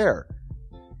right there.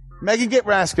 Megan, get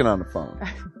Raskin on the phone.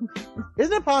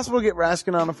 Isn't it possible to get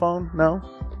Raskin on the phone? No?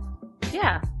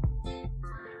 Yeah.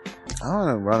 I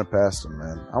want to run it past him,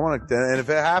 man. I want to, and if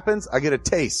it happens, I get a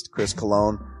taste, Chris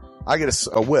Cologne. I get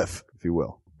a whiff, if you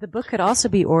will. The book could also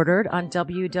be ordered on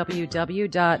www.lulu.com.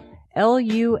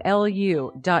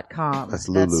 That's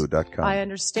lulu.com. I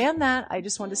understand that. I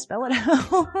just want to spell it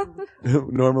out.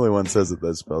 Normally one says it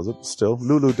that spells it. Still,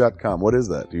 lulu.com. What is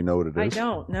that? Do you know what it is? I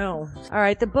don't know. All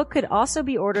right. The book could also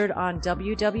be ordered on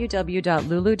www.lulu.com.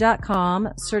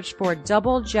 Search for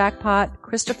Double Jackpot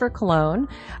Christopher Cologne.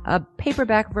 A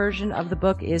paperback version of the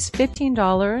book is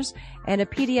 $15 and a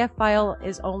PDF file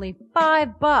is only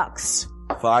 $5.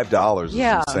 $5 is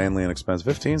Yeah. insanely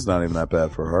inexpensive. 15's not even that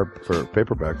bad for a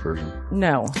paperback version.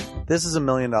 No. This is $1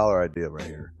 million idea right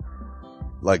here.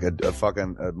 Like a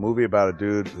movie about a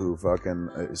dude who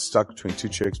fucking is stuck between two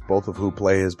chicks, both of who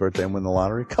play his birthday and win the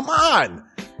lottery. Come on!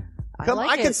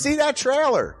 I can see that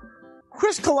trailer.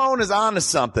 Chris Cologne is on to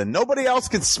something. Nobody else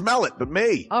can smell it but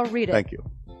me. I'll read it. Thank you.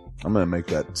 I'm going to make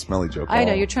that smelly joke. I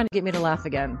know, you're trying to get me to laugh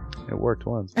again. It worked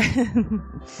once.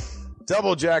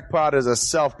 Double Jackpot is a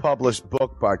self-published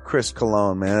book by Chris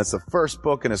Cologne, man. It's the first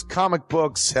book in his comic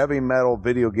books, heavy metal,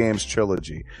 video games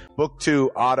trilogy. Book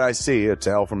 2, Odd I See, A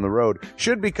Tale from the Road,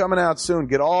 should be coming out soon.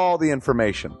 Get all the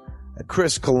information at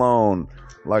Chris Cologne,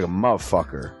 like a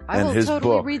motherfucker. I will his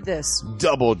totally book, read this.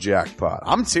 Double Jackpot.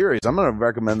 I'm serious. I'm going to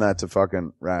recommend that to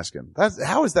fucking Raskin.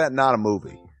 How is that not a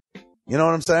movie? You know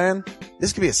what I'm saying?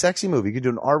 This could be a sexy movie. You could do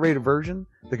an R-rated version.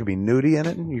 There could be nudie in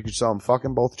it, and you could saw them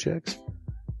fucking both chicks.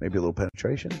 Maybe a little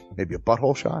penetration. Maybe a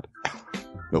butthole shot.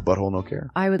 No butthole, no care.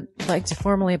 I would like to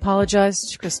formally apologize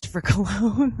to Christopher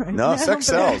Cologne right No, now. sex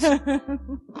sells.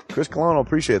 Chris Cologne will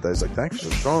appreciate that. He's like, thanks for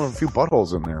throwing a few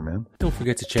buttholes in there, man. Don't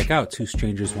forget to check out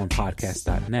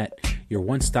twostrangersonePodcast.net, your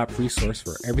one-stop resource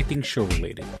for everything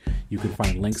show-related. You can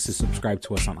find links to subscribe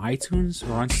to us on iTunes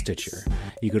or on Stitcher.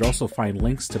 You could also find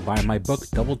links to buy my book,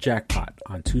 Double Jackpot,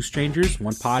 on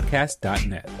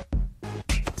twostrangersonepodcast.net.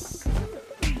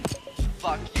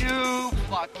 Fuck you,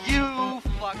 fuck you,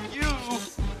 fuck you.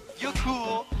 You're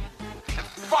cool. And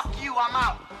fuck you, I'm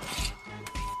out.